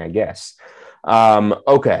everything, I guess.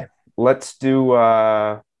 Okay, let's do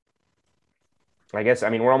I guess,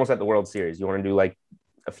 we're almost at the World Series. You want to do like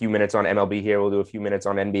a few minutes on MLB here? We'll do a few minutes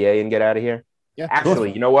on NBA and get out of here. Yeah.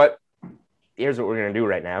 Actually, you know what? Here's what we're going to do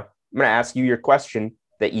right now. I'm going to ask you your question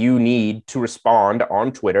that you need to respond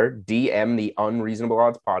on Twitter. DM the Unreasonable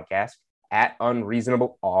Odds podcast at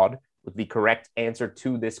Unreasonable Odd with the correct answer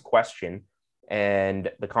to this question.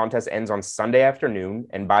 And the contest ends on Sunday afternoon.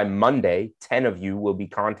 And by Monday, 10 of you will be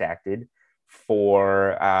contacted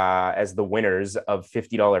for as the winners of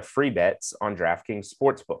 $50 free bets on DraftKings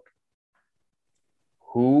Sportsbook.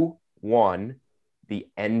 Who won the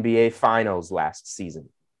NBA Finals last season?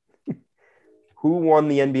 Who won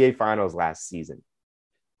the NBA Finals last season?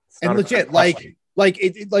 And legit, like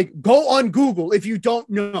go on Google if you don't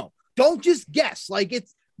know. Don't just guess. Like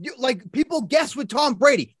people guess with Tom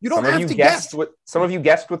Brady. You don't have to guess. Some of you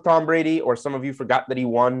guessed with Tom Brady, or some of you forgot that he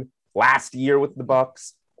won last year with the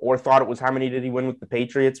Bucks, or thought it was how many did he win with the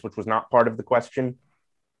Patriots, which was not part of the question.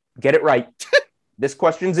 Get it right. This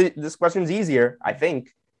question's easier, I think.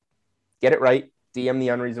 Get it right. DM the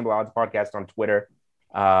Unreasonable Odds podcast on Twitter,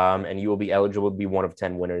 and you will be eligible to be one of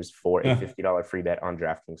 10 winners for a $50 free bet on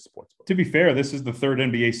DraftKings Sportsbook. To be fair, this is the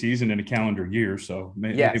 3rd NBA season in a calendar year, so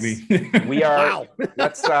maybe we are.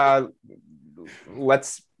 Wow.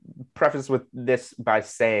 Let's preface with this by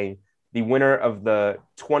saying the winner of the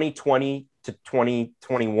 2020 to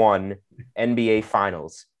 2021 NBA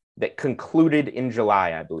Finals that concluded in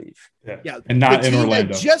July, I believe. Yeah, and not in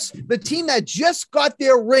Orlando. The team that just got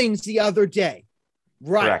their rings the other day.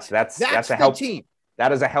 Right. Correct. That's the team.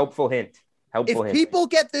 That is a helpful hint. If people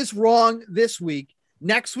get this wrong this week,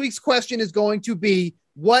 next week's question is going to be,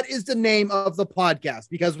 what is the name of the podcast?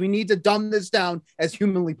 Because we need to dumb this down as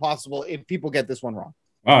humanly possible if people get this one wrong.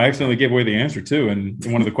 Oh, I accidentally gave away the answer too. And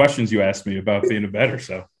one of the questions you asked me about being a better.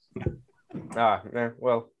 So.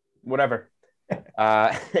 Well, whatever.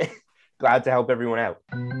 Glad to help everyone out.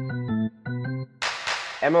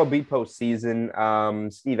 MLB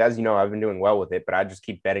postseason. Steve, as you know, I've been doing well with it, but I just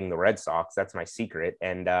keep betting the Red Sox. That's my secret.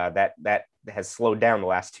 And that has slowed down the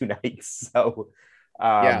last 2 nights. So,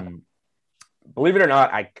 believe it or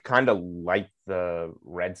not, I kind of like the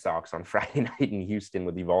Red Sox on Friday night in Houston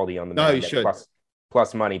with Eovaldi on the mound. You should.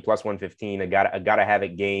 Plus money, plus 115. I gotta have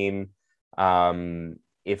it game.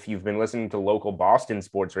 If you've been listening to local Boston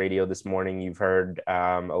sports radio this morning, you've heard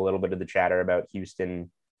a little bit of the chatter about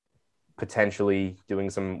Houston potentially doing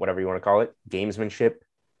some, whatever you want to call it, gamesmanship.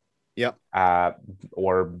 Yep.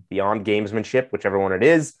 Or beyond gamesmanship, whichever one it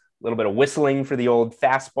is. A little bit of whistling for the old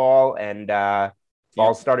fastball, and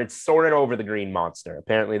ball started soaring over the green monster.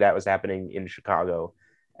 Apparently that was happening in Chicago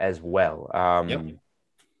as well.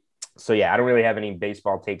 So, yeah, I don't really have any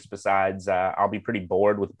baseball takes besides I'll be pretty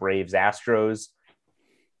bored with Braves Astros.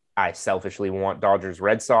 I selfishly want Dodgers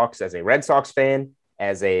Red Sox as a Red Sox fan,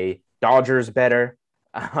 as a Dodgers bettor,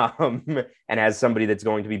 and as somebody that's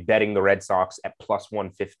going to be betting the Red Sox at plus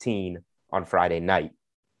 115 on Friday night.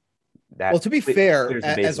 Well, to be fair,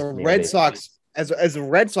 as a Red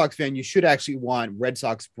Sox fan, you should actually want Red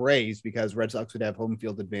Sox Braves, because Red Sox would have home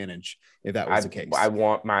field advantage if that was the case. I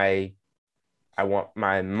want my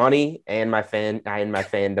money and my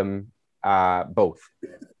fandom, both.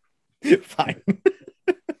 Fine.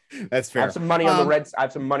 That's fair. I have some money on the Reds. I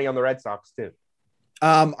have some money on the Red Sox too.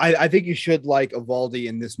 I think you should like Eovaldi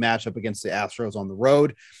in this matchup against the Astros on the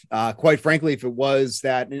road. Quite frankly, if it was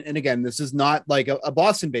that, and again, this is not like a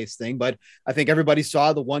Boston-based thing, but I think everybody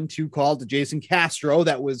saw the 1-2 call to Jason Castro.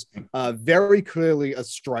 That was very clearly a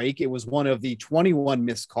strike. It was one of the 21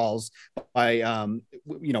 missed calls by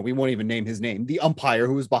we won't even name his name, the umpire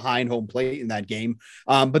who was behind home plate in that game.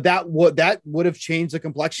 But that would have changed the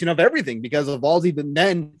complexion of everything, because Eovaldi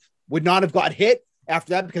then would not have got hit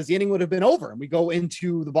after that, because the inning would have been over. And we go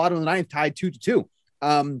into the bottom of the ninth tied 2-2.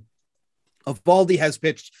 Eovaldi has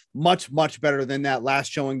pitched much, much better than that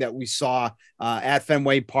last showing that we saw at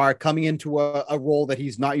Fenway Park, coming into a role that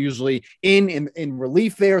he's not usually in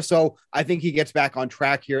relief there. So I think he gets back on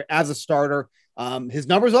track here as a starter. His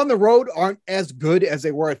numbers on the road aren't as good as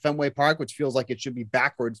they were at Fenway Park, which feels like it should be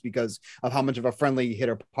backwards because of how much of a friendly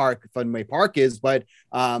hitter park Fenway Park is. But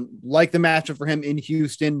like the matchup for him in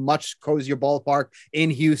Houston, much cozier ballpark in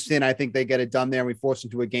Houston, I think they get it done there. And we force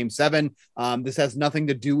into a game 7. This has nothing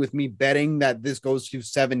to do with me betting that this goes to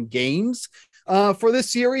 7 games for this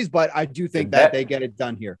series, but I do think that they get it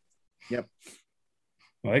done here. Yep.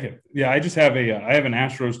 I like it. Yeah, I just have I have an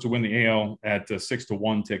Astros to win the AL at a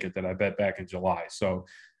 6-1 ticket that I bet back in July. So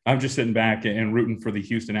I'm just sitting back and rooting for the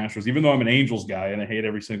Houston Astros, even though I'm an Angels guy and I hate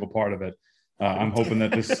every single part of it. I'm hoping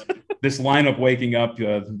that this lineup waking up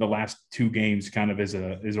the last 2 games kind of is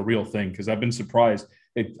a real thing, because I've been surprised.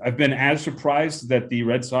 I've been as surprised that the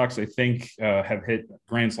Red Sox, I think, have hit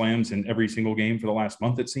grand slams in every single game for the last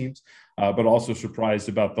month, it seems, but also surprised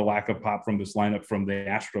about the lack of pop from this lineup from the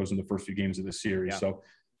Astros in the first 2 games of the series. Yeah. So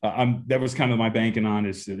that was kind of my banking on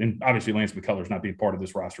and obviously Lance McCullers not being part of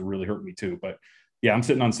this roster really hurt me too. But yeah, I'm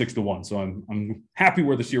sitting on 6-1, so I'm happy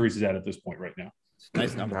where the series is at this point right now.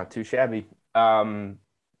 Nice number, not too shabby.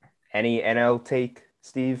 Any NL take,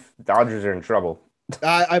 Steve? Dodgers are in trouble.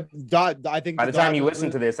 I think by the time you listen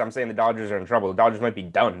to this, I'm saying the Dodgers are in trouble. The Dodgers might be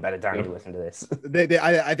done by the time you listen to this.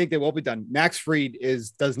 I think they will be done. Max Fried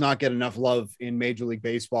does not get enough love in Major League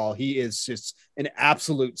Baseball. He is just an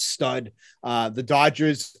absolute stud. The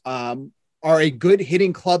Dodgers are a good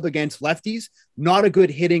hitting club against lefties, not a good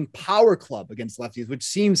hitting power club against lefties, which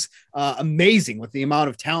seems amazing with the amount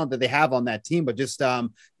of talent that they have on that team. But just,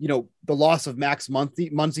 the loss of Max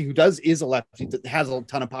Muncy, who is a lefty, that has a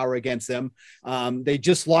ton of power against them. They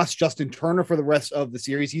just lost Justin Turner for the rest of the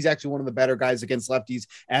series. He's actually one of the better guys against lefties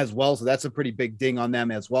as well. So that's a pretty big ding on them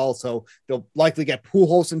as well. So they'll likely get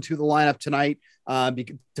Pujols into the lineup tonight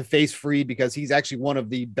to face Fried, because he's actually one of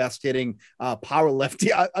the best hitting power lefty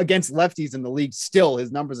against lefties in the league. Still,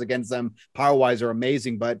 his numbers against them power wise are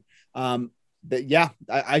amazing. But I'm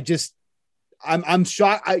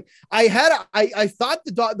shocked. I thought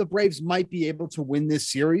the Braves might be able to win this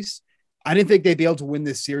series. I didn't think they'd be able to win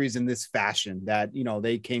this series in this fashion, that,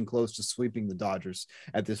 they came close to sweeping the Dodgers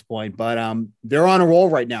at this point, but they're on a roll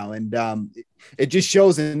right now. And it just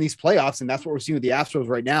shows in these playoffs. And that's what we're seeing with the Astros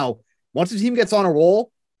right now. Once the team gets on a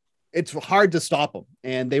roll, it's hard to stop them.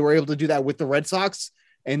 And they were able to do that with the Red Sox.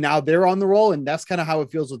 And now they're on the roll. And that's kind of how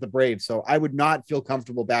it feels with the Braves. So I would not feel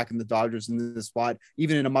comfortable backing the Dodgers in this spot,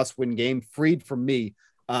 even in a must-win game. Fried, for me,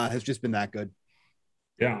 has just been that good.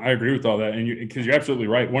 Yeah, I agree with all that. And because you're absolutely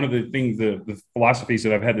right. One of the things, the philosophies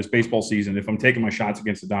that I've had this baseball season, if I'm taking my shots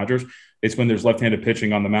against the Dodgers, it's when there's left-handed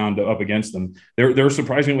pitching on the mound up against them. They're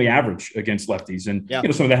surprisingly average against lefties. And,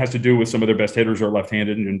 some of that has to do with some of their best hitters are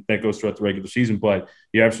left-handed, and that goes throughout the regular season. But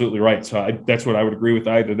you're absolutely right. So that's what I would agree with,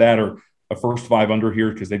 either that or a first 5 under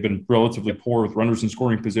here, because they've been relatively poor with runners in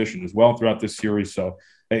scoring position as well throughout this series. So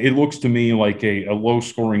it looks to me like a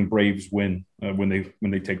low-scoring Braves win when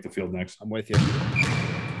they take the field next. I'm with you.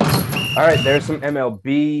 All right, there's some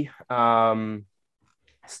MLB.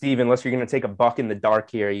 Steve, unless you're going to take a buck in the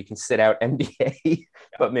dark here, you can sit out NBA,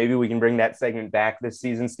 but maybe we can bring that segment back this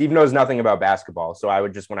season. Steve knows nothing about basketball, so I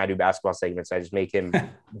would just, when I do basketball segments, I just make him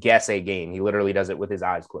guess a game. He literally does it with his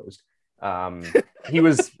eyes closed. He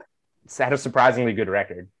had a surprisingly good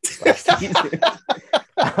record last season.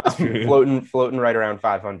 Floating right around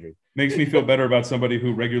 500. Makes me feel better about somebody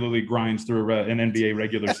who regularly grinds through an NBA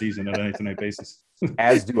regular season on a night-to-night basis.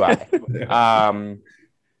 As do I.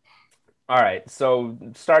 All right. So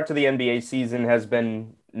start to the NBA season has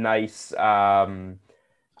been nice. I've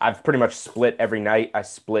pretty much split every night. I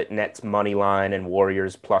split Nets money line and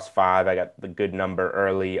Warriors +5. I got the good number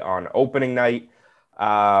early on opening night.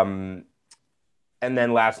 And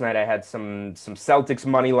then last night I had some Celtics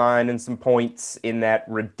money line and some points in that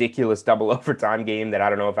ridiculous double overtime game that I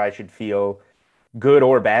don't know if I should feel good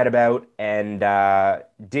or bad about, and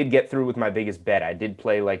did get through with my biggest bet. I did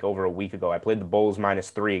play like over a week ago. I played the Bulls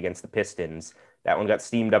 -3 against the Pistons. That one got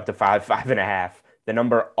steamed up to 5.5. The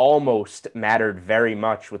number almost mattered very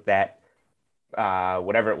much with that,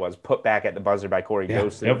 whatever it was, put back at the buzzer by Corey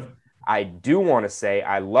Joseph. Yep. I do want to say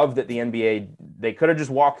I love that the NBA, they could have just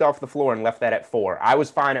walked off the floor and left that at 4. I was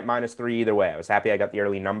fine at -3 either way. I was happy I got the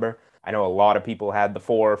early number. I know a lot of people had the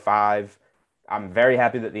 4 or 5. I'm very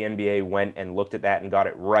happy that the NBA went and looked at that and got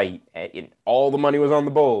it right. All the money was on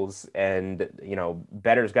the Bulls, and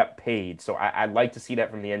bettors got paid. So I'd like to see that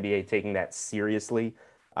from the NBA, taking that seriously.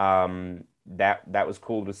 That was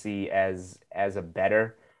cool to see as a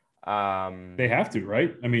bettor. They have to,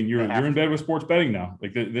 right? I mean, you're in bed with sports betting now.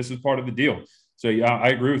 Like this is part of the deal. So yeah, I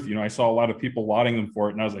agree with you. I saw a lot of people lauding them for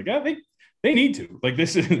it, and I was like, yeah, they need to. Like,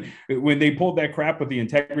 this is when they pulled that crap with the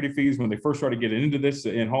integrity fees, when they first started getting into this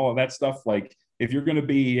and all of that stuff. Like, if you're going to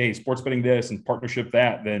be sports betting this and partnership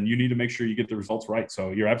that, then you need to make sure you get the results right. So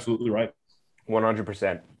you're absolutely right.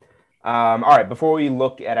 100%. All right. Before we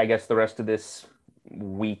look at, I guess, the rest of this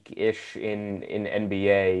week-ish in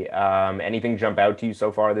NBA, anything jump out to you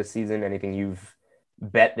so far this season? Anything you've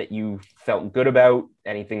bet that you felt good about?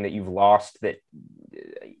 Anything that you've lost that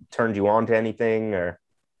turned you on to anything? Or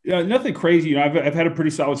yeah, nothing crazy. I've had a pretty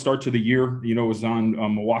solid start to the year. It was on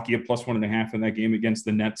Milwaukee at +1.5 in that game against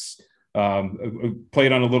the Nets.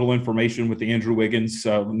 Played on a little information with the Andrew Wiggins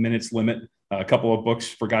minutes limit. A couple of books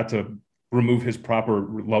forgot to remove his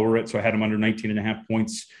lower it, so I had him under 19.5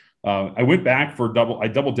 points. I went back for I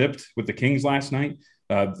double dipped with the Kings last night.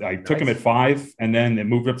 I took him at 5, and then it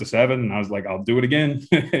moved up to 7, and I was like, I'll do it again.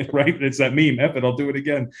 Right? It's that meme, I'll do it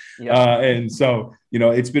again. Yeah. And so,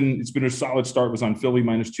 it's been a solid start. It was on Philly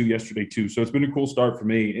 -2 yesterday too. So it's been a cool start for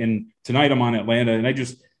me. And tonight I'm on Atlanta, and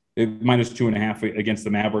 -2.5 against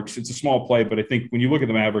the Mavericks. It's a small play, but I think when you look at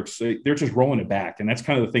the Mavericks, they're just rolling it back. And that's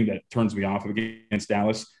kind of the thing that turns me off against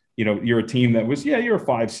Dallas. You're a team that was, you're a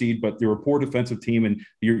 5 seed, but they're a poor defensive team. And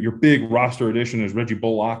your big roster addition is Reggie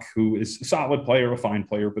Bullock, who is a solid player, a fine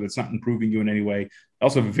player, but it's not improving you in any way. I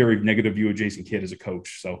also have a very negative view of Jason Kidd as a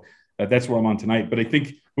coach. So that's where I'm on tonight. But I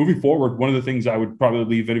think moving forward, one of the things I would probably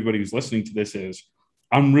leave anybody who's listening to this is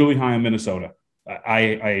I'm really high on Minnesota.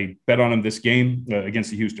 I bet on them this game against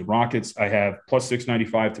the Houston Rockets. I have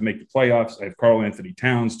 +695 to make the playoffs. I have Karl Anthony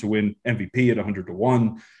Towns to win MVP at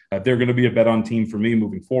 100-1. They're going to be a bet on team for me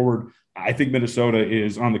moving forward. I think Minnesota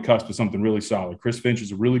is on the cusp of something really solid. Chris Finch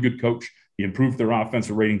is a really good coach. He improved their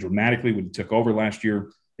offensive rating dramatically when he took over last year.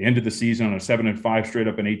 They ended the season on a 7-5 straight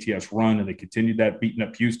up in ATS run, and they continued that, beating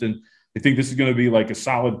up Houston. I think this is going to be like a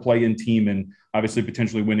solid play-in team, and obviously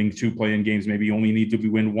potentially winning 2 play-in games. Maybe you only need to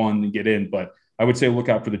win 1 and get in, but I would say look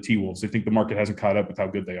out for the T-Wolves. I think the market hasn't caught up with how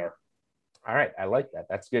good they are. All right. I like that.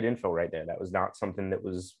 That's good info right there. That was not something that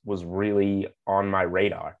was really on my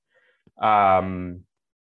radar.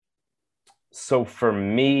 So for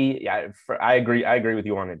me, I agree with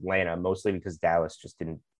you on Atlanta, mostly because Dallas just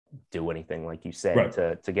didn't do anything, like you said,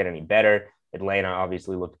 right, to get any better. Atlanta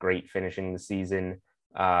obviously looked great finishing the season.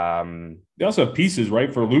 They also have pieces,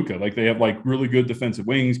 right, for Luka. Like, they have really good defensive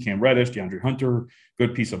wings, Cam Reddish, DeAndre Hunter,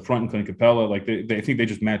 good piece up front, and Clint Capella. Like, they think they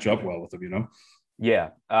just match up well with them, Yeah.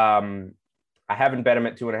 I haven't bet him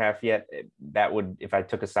at 2.5 yet. That would, if I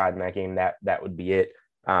took a side in that game, that would be it.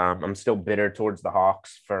 I'm still bitter towards the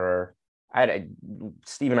Hawks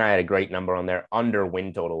Steve and I had a great number on their under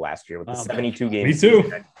win total last year with the 72 game. Me too.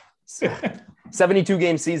 72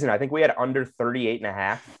 game season. I think we had under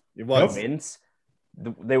 38.5 wins.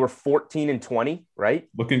 They were 14-20, right?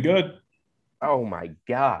 Looking good. Oh my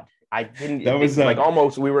God. I didn't, that was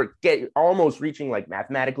almost, we were almost reaching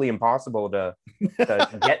mathematically impossible to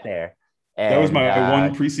get there. And, that was my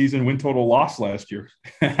one preseason win total loss last year.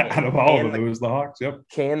 Out of all of them, it was the Hawks. Yep.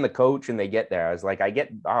 Can the coach and they get there? I was like, I get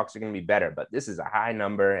the Hawks are going to be better, but this is a high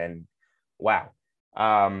number, and wow.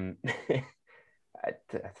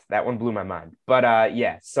 That one blew my mind. But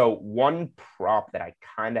so one prop that I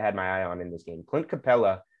kind of had my eye on in this game, Clint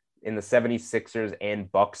Capella in the 76ers and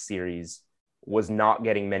Bucks series was not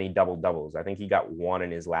getting many double-doubles. I think he got 1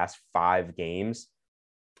 in his last 5 games.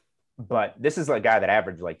 But this is a guy that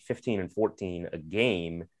averaged 15 and 14 a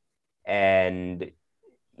game. And,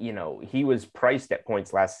 he was priced at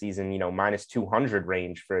points last season, -200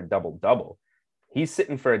 range for a double-double. He's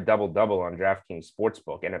sitting for a double-double on DraftKings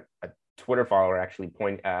Sportsbook. And a Twitter follower actually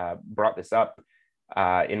brought this up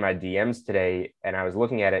in my DMs today. And I was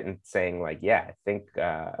looking at it and saying I think,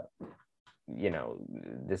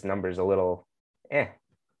 this number is a little,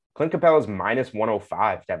 Clint Capella's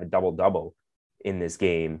 -105 to have a double-double in this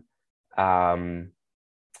game.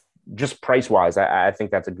 Just price wise, I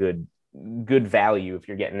think that's a good value if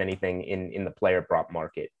you're getting anything in the player prop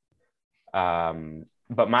market.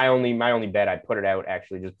 But my only bet, I put it out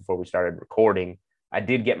actually just before we started recording. I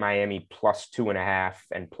did get Miami +2.5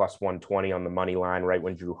 and +120 on the money line right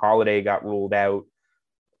when Jrue Holiday got ruled out.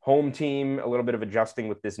 Home team, a little bit of adjusting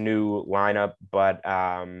with this new lineup, but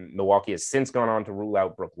Milwaukee has since gone on to rule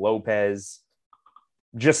out Brook Lopez.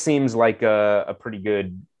 Just seems like a pretty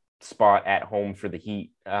good spot at home for the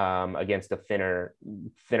Heat against a thinner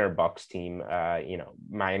Bucks team.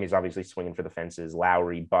 Miami's obviously swinging for the fences.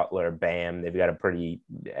 Lowry, Butler, Bam. They've got a pretty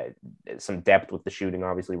some depth with the shooting.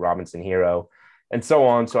 Obviously, Robinson, Hero, and so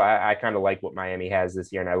on. So I kind of like what Miami has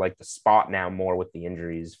this year, and I like the spot now more with the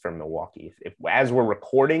injuries from Milwaukee. If as we're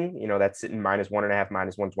recording, that's sitting -1.5,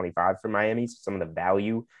 -125 for Miami. So some of the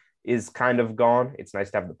value is kind of gone. It's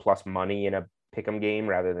nice to have the plus money in a pick'em game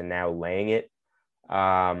rather than now laying it.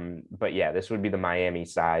 But yeah, this would be the Miami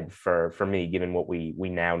side for me, given what we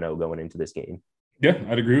now know going into this game. Yeah,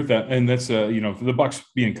 I'd agree with that. And that's, for the Bucks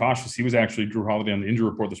being cautious, he was actually Drew Holiday on the injury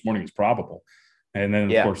report this morning. It's probable. And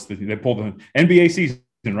then, of course, they pulled the NBA season,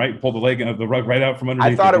 right? Pulled the leg of the rug right out from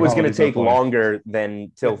underneath. I thought it was going to take longer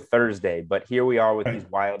than till Thursday, but here we are with these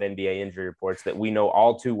wild NBA injury reports that we know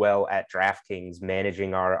all too well at DraftKings,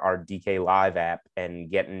 managing our DK Live app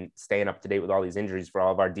and staying up to date with all these injuries for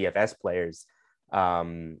all of our DFS players.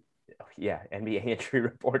 NBA injury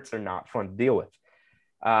reports are not fun to deal with,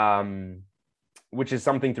 which is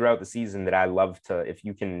something throughout the season that I love to, if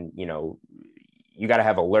you can, you got to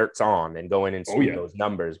have alerts on and go in and see those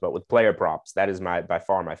numbers. But with player props, that is by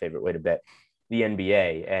far my favorite way to bet the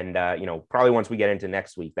NBA. And, probably once we get into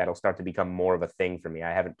next week, that'll start to become more of a thing for me.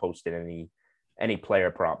 I haven't posted any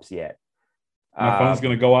player props yet. My phone's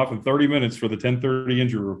going to go off in 30 minutes for the 10:30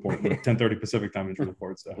 injury report, 10:30 Pacific time injury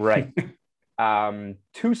report. So. Right.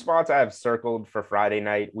 Two spots I have circled for Friday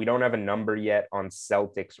night. We don't have a number yet on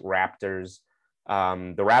Celtics Raptors.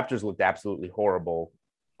 The Raptors looked absolutely horrible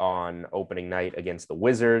on opening night against the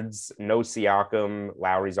Wizards. No Siakam.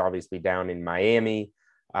 Lowry's obviously down in Miami.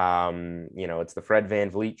 It's the Fred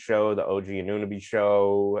VanVleet show, the OG Anunoby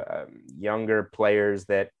show, younger players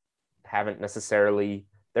that haven't necessarily,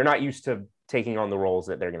 they're not used to taking on the roles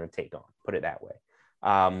that they're going to take on, put it that way.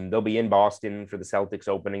 They'll be in Boston for the Celtics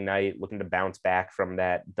opening night, looking to bounce back from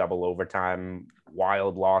that double overtime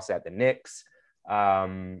wild loss at the Knicks.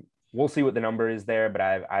 We'll see what the number is there, but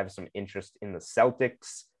I have some interest in the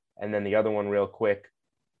Celtics. And then the other one real quick,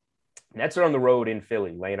 Nets are on the road in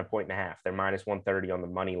Philly, laying 1.5. They're -130 on the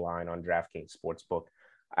money line on DraftKings Sportsbook.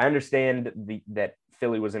 I understand that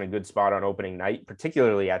Philly was in a good spot on opening night,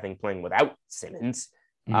 particularly I think playing without Simmons.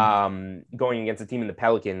 Going against a team in the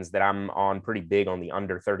Pelicans that I'm on pretty big on the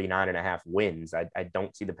under 39.5 wins. I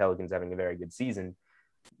don't see the Pelicans having a very good season.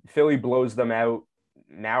 Philly blows them out.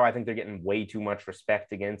 Now I think they're getting way too much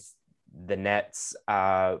respect against the Nets.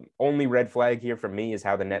 Only red flag here for me is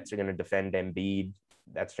how the Nets are going to defend Embiid.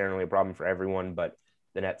 That's generally a problem for everyone, but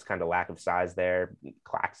the Nets kind of lack of size there.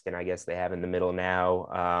 Claxton, I guess they have in the middle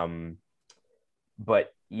now.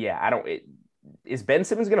 But yeah, is Ben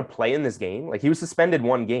Simmons going to play in this game? Like, he was suspended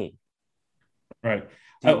one game. Right.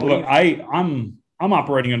 Look, I'm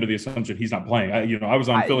operating under the assumption he's not playing. I was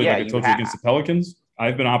on Philly, like I told you, against the Pelicans.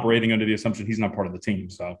 I've been operating under the assumption he's not part of the team.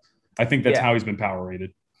 So I think that's how he's been power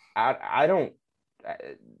rated.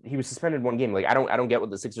 He was suspended one game. Like, I don't get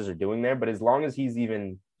what the Sixers are doing there, but as long as he's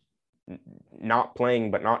even not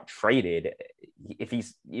playing, but not traded, if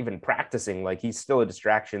he's even practicing, like, he's still a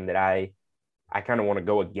distraction that I kind of want to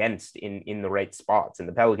go against in the right spots. And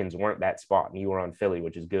the Pelicans weren't that spot, and you were on Philly,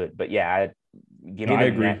 which is good. But yeah, give me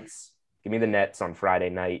the Nets. Give me the Nets on Friday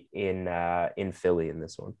night in Philly in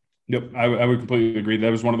this one. Yep, I would completely agree.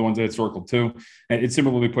 That was one of the ones I had circled too. And it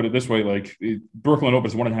similarly put it this way: like, Brooklyn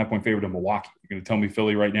opens 1.5 point favorite in Milwaukee. You're going to tell me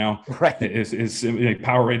Philly right now is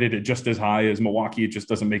power rated at just as high as Milwaukee? It just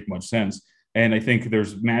doesn't make much sense. And I think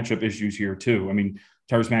there's matchup issues here too. I mean,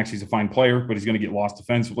 Tyrese Maxey's a fine player, but he's going to get lost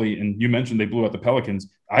defensively. And you mentioned they blew out the Pelicans.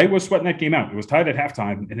 I was sweating that game out. It was tied at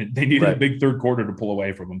halftime, and they needed a big third quarter to pull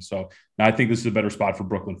away from them. So I think this is a better spot for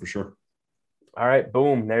Brooklyn for sure. All right,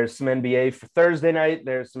 boom. There's some NBA for Thursday night.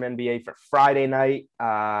 There's some NBA for Friday night.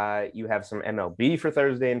 You have some MLB for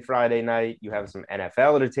Thursday and Friday night. You have some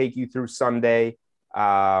NFL to take you through Sunday.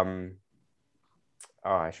 I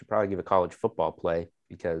should probably give a college football play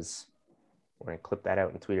because we're going to clip that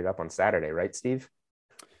out and tweet it up on Saturday, right, Steve?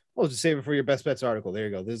 Well, just save it for your best bets article. There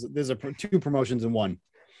you go. There's two promotions in one.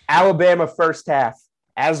 Alabama first half,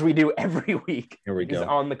 as we do every week. Here we go. Is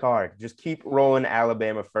on the card. Just keep rolling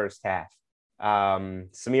Alabama first half.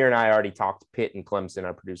 Samir and I already talked Pitt and Clemson.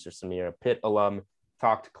 Our producer Samir, Pitt alum,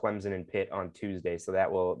 talked Clemson and Pitt on Tuesday, so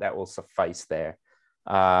that will suffice there.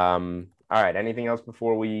 All right. Anything else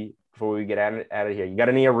before we get out of here? You got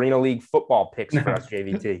any Arena League football picks for us,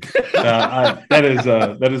 JVT?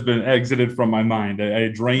 That has been exited from my mind. I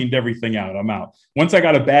drained everything out. I'm out. Once I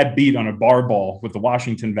got a bad beat on a bar ball with the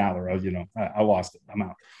Washington Valor, I lost it. I'm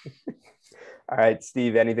out. All right,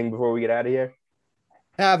 Steve. Anything before we get out of here?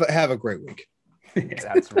 Have a great week.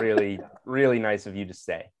 That's really, really nice of you to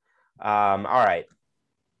say. All right.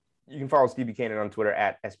 You can follow Steve Buchanan on Twitter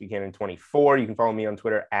at SBuchanan24. You can follow me on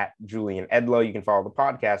Twitter at Julian Edlow. You can follow the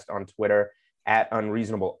podcast on Twitter at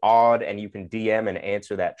Unreasonable Odd, and you can DM and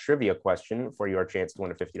answer that trivia question for your chance to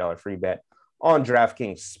win a $50 free bet on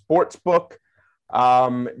DraftKings Sportsbook.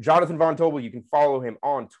 Jonathan Von Tobel, you can follow him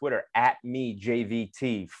on Twitter at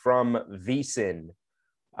MeJVT from VSiN.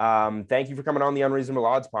 Thank you for coming on the Unreasonable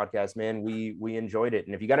Odds podcast, man. We enjoyed it.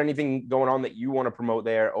 And if you got anything going on that you want to promote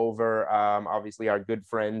there over, obviously our good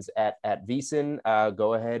friends at VSiN,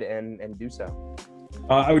 go ahead and do so.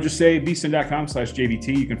 I would just say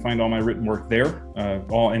vsin.com/JVT. You can find all my written work there.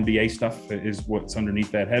 All NBA stuff is what's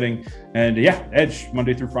underneath that heading. And yeah, Edge,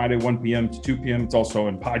 Monday through Friday, 1 p.m. to 2 p.m. It's also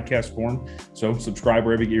in podcast form. So subscribe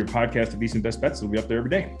wherever you get your podcast to VSiN Best Bets. It'll be up there every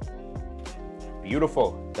day.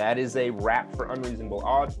 Beautiful. That is a wrap for Unreasonable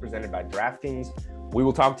Odds presented by DraftKings. We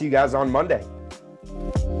will talk to you guys on Monday.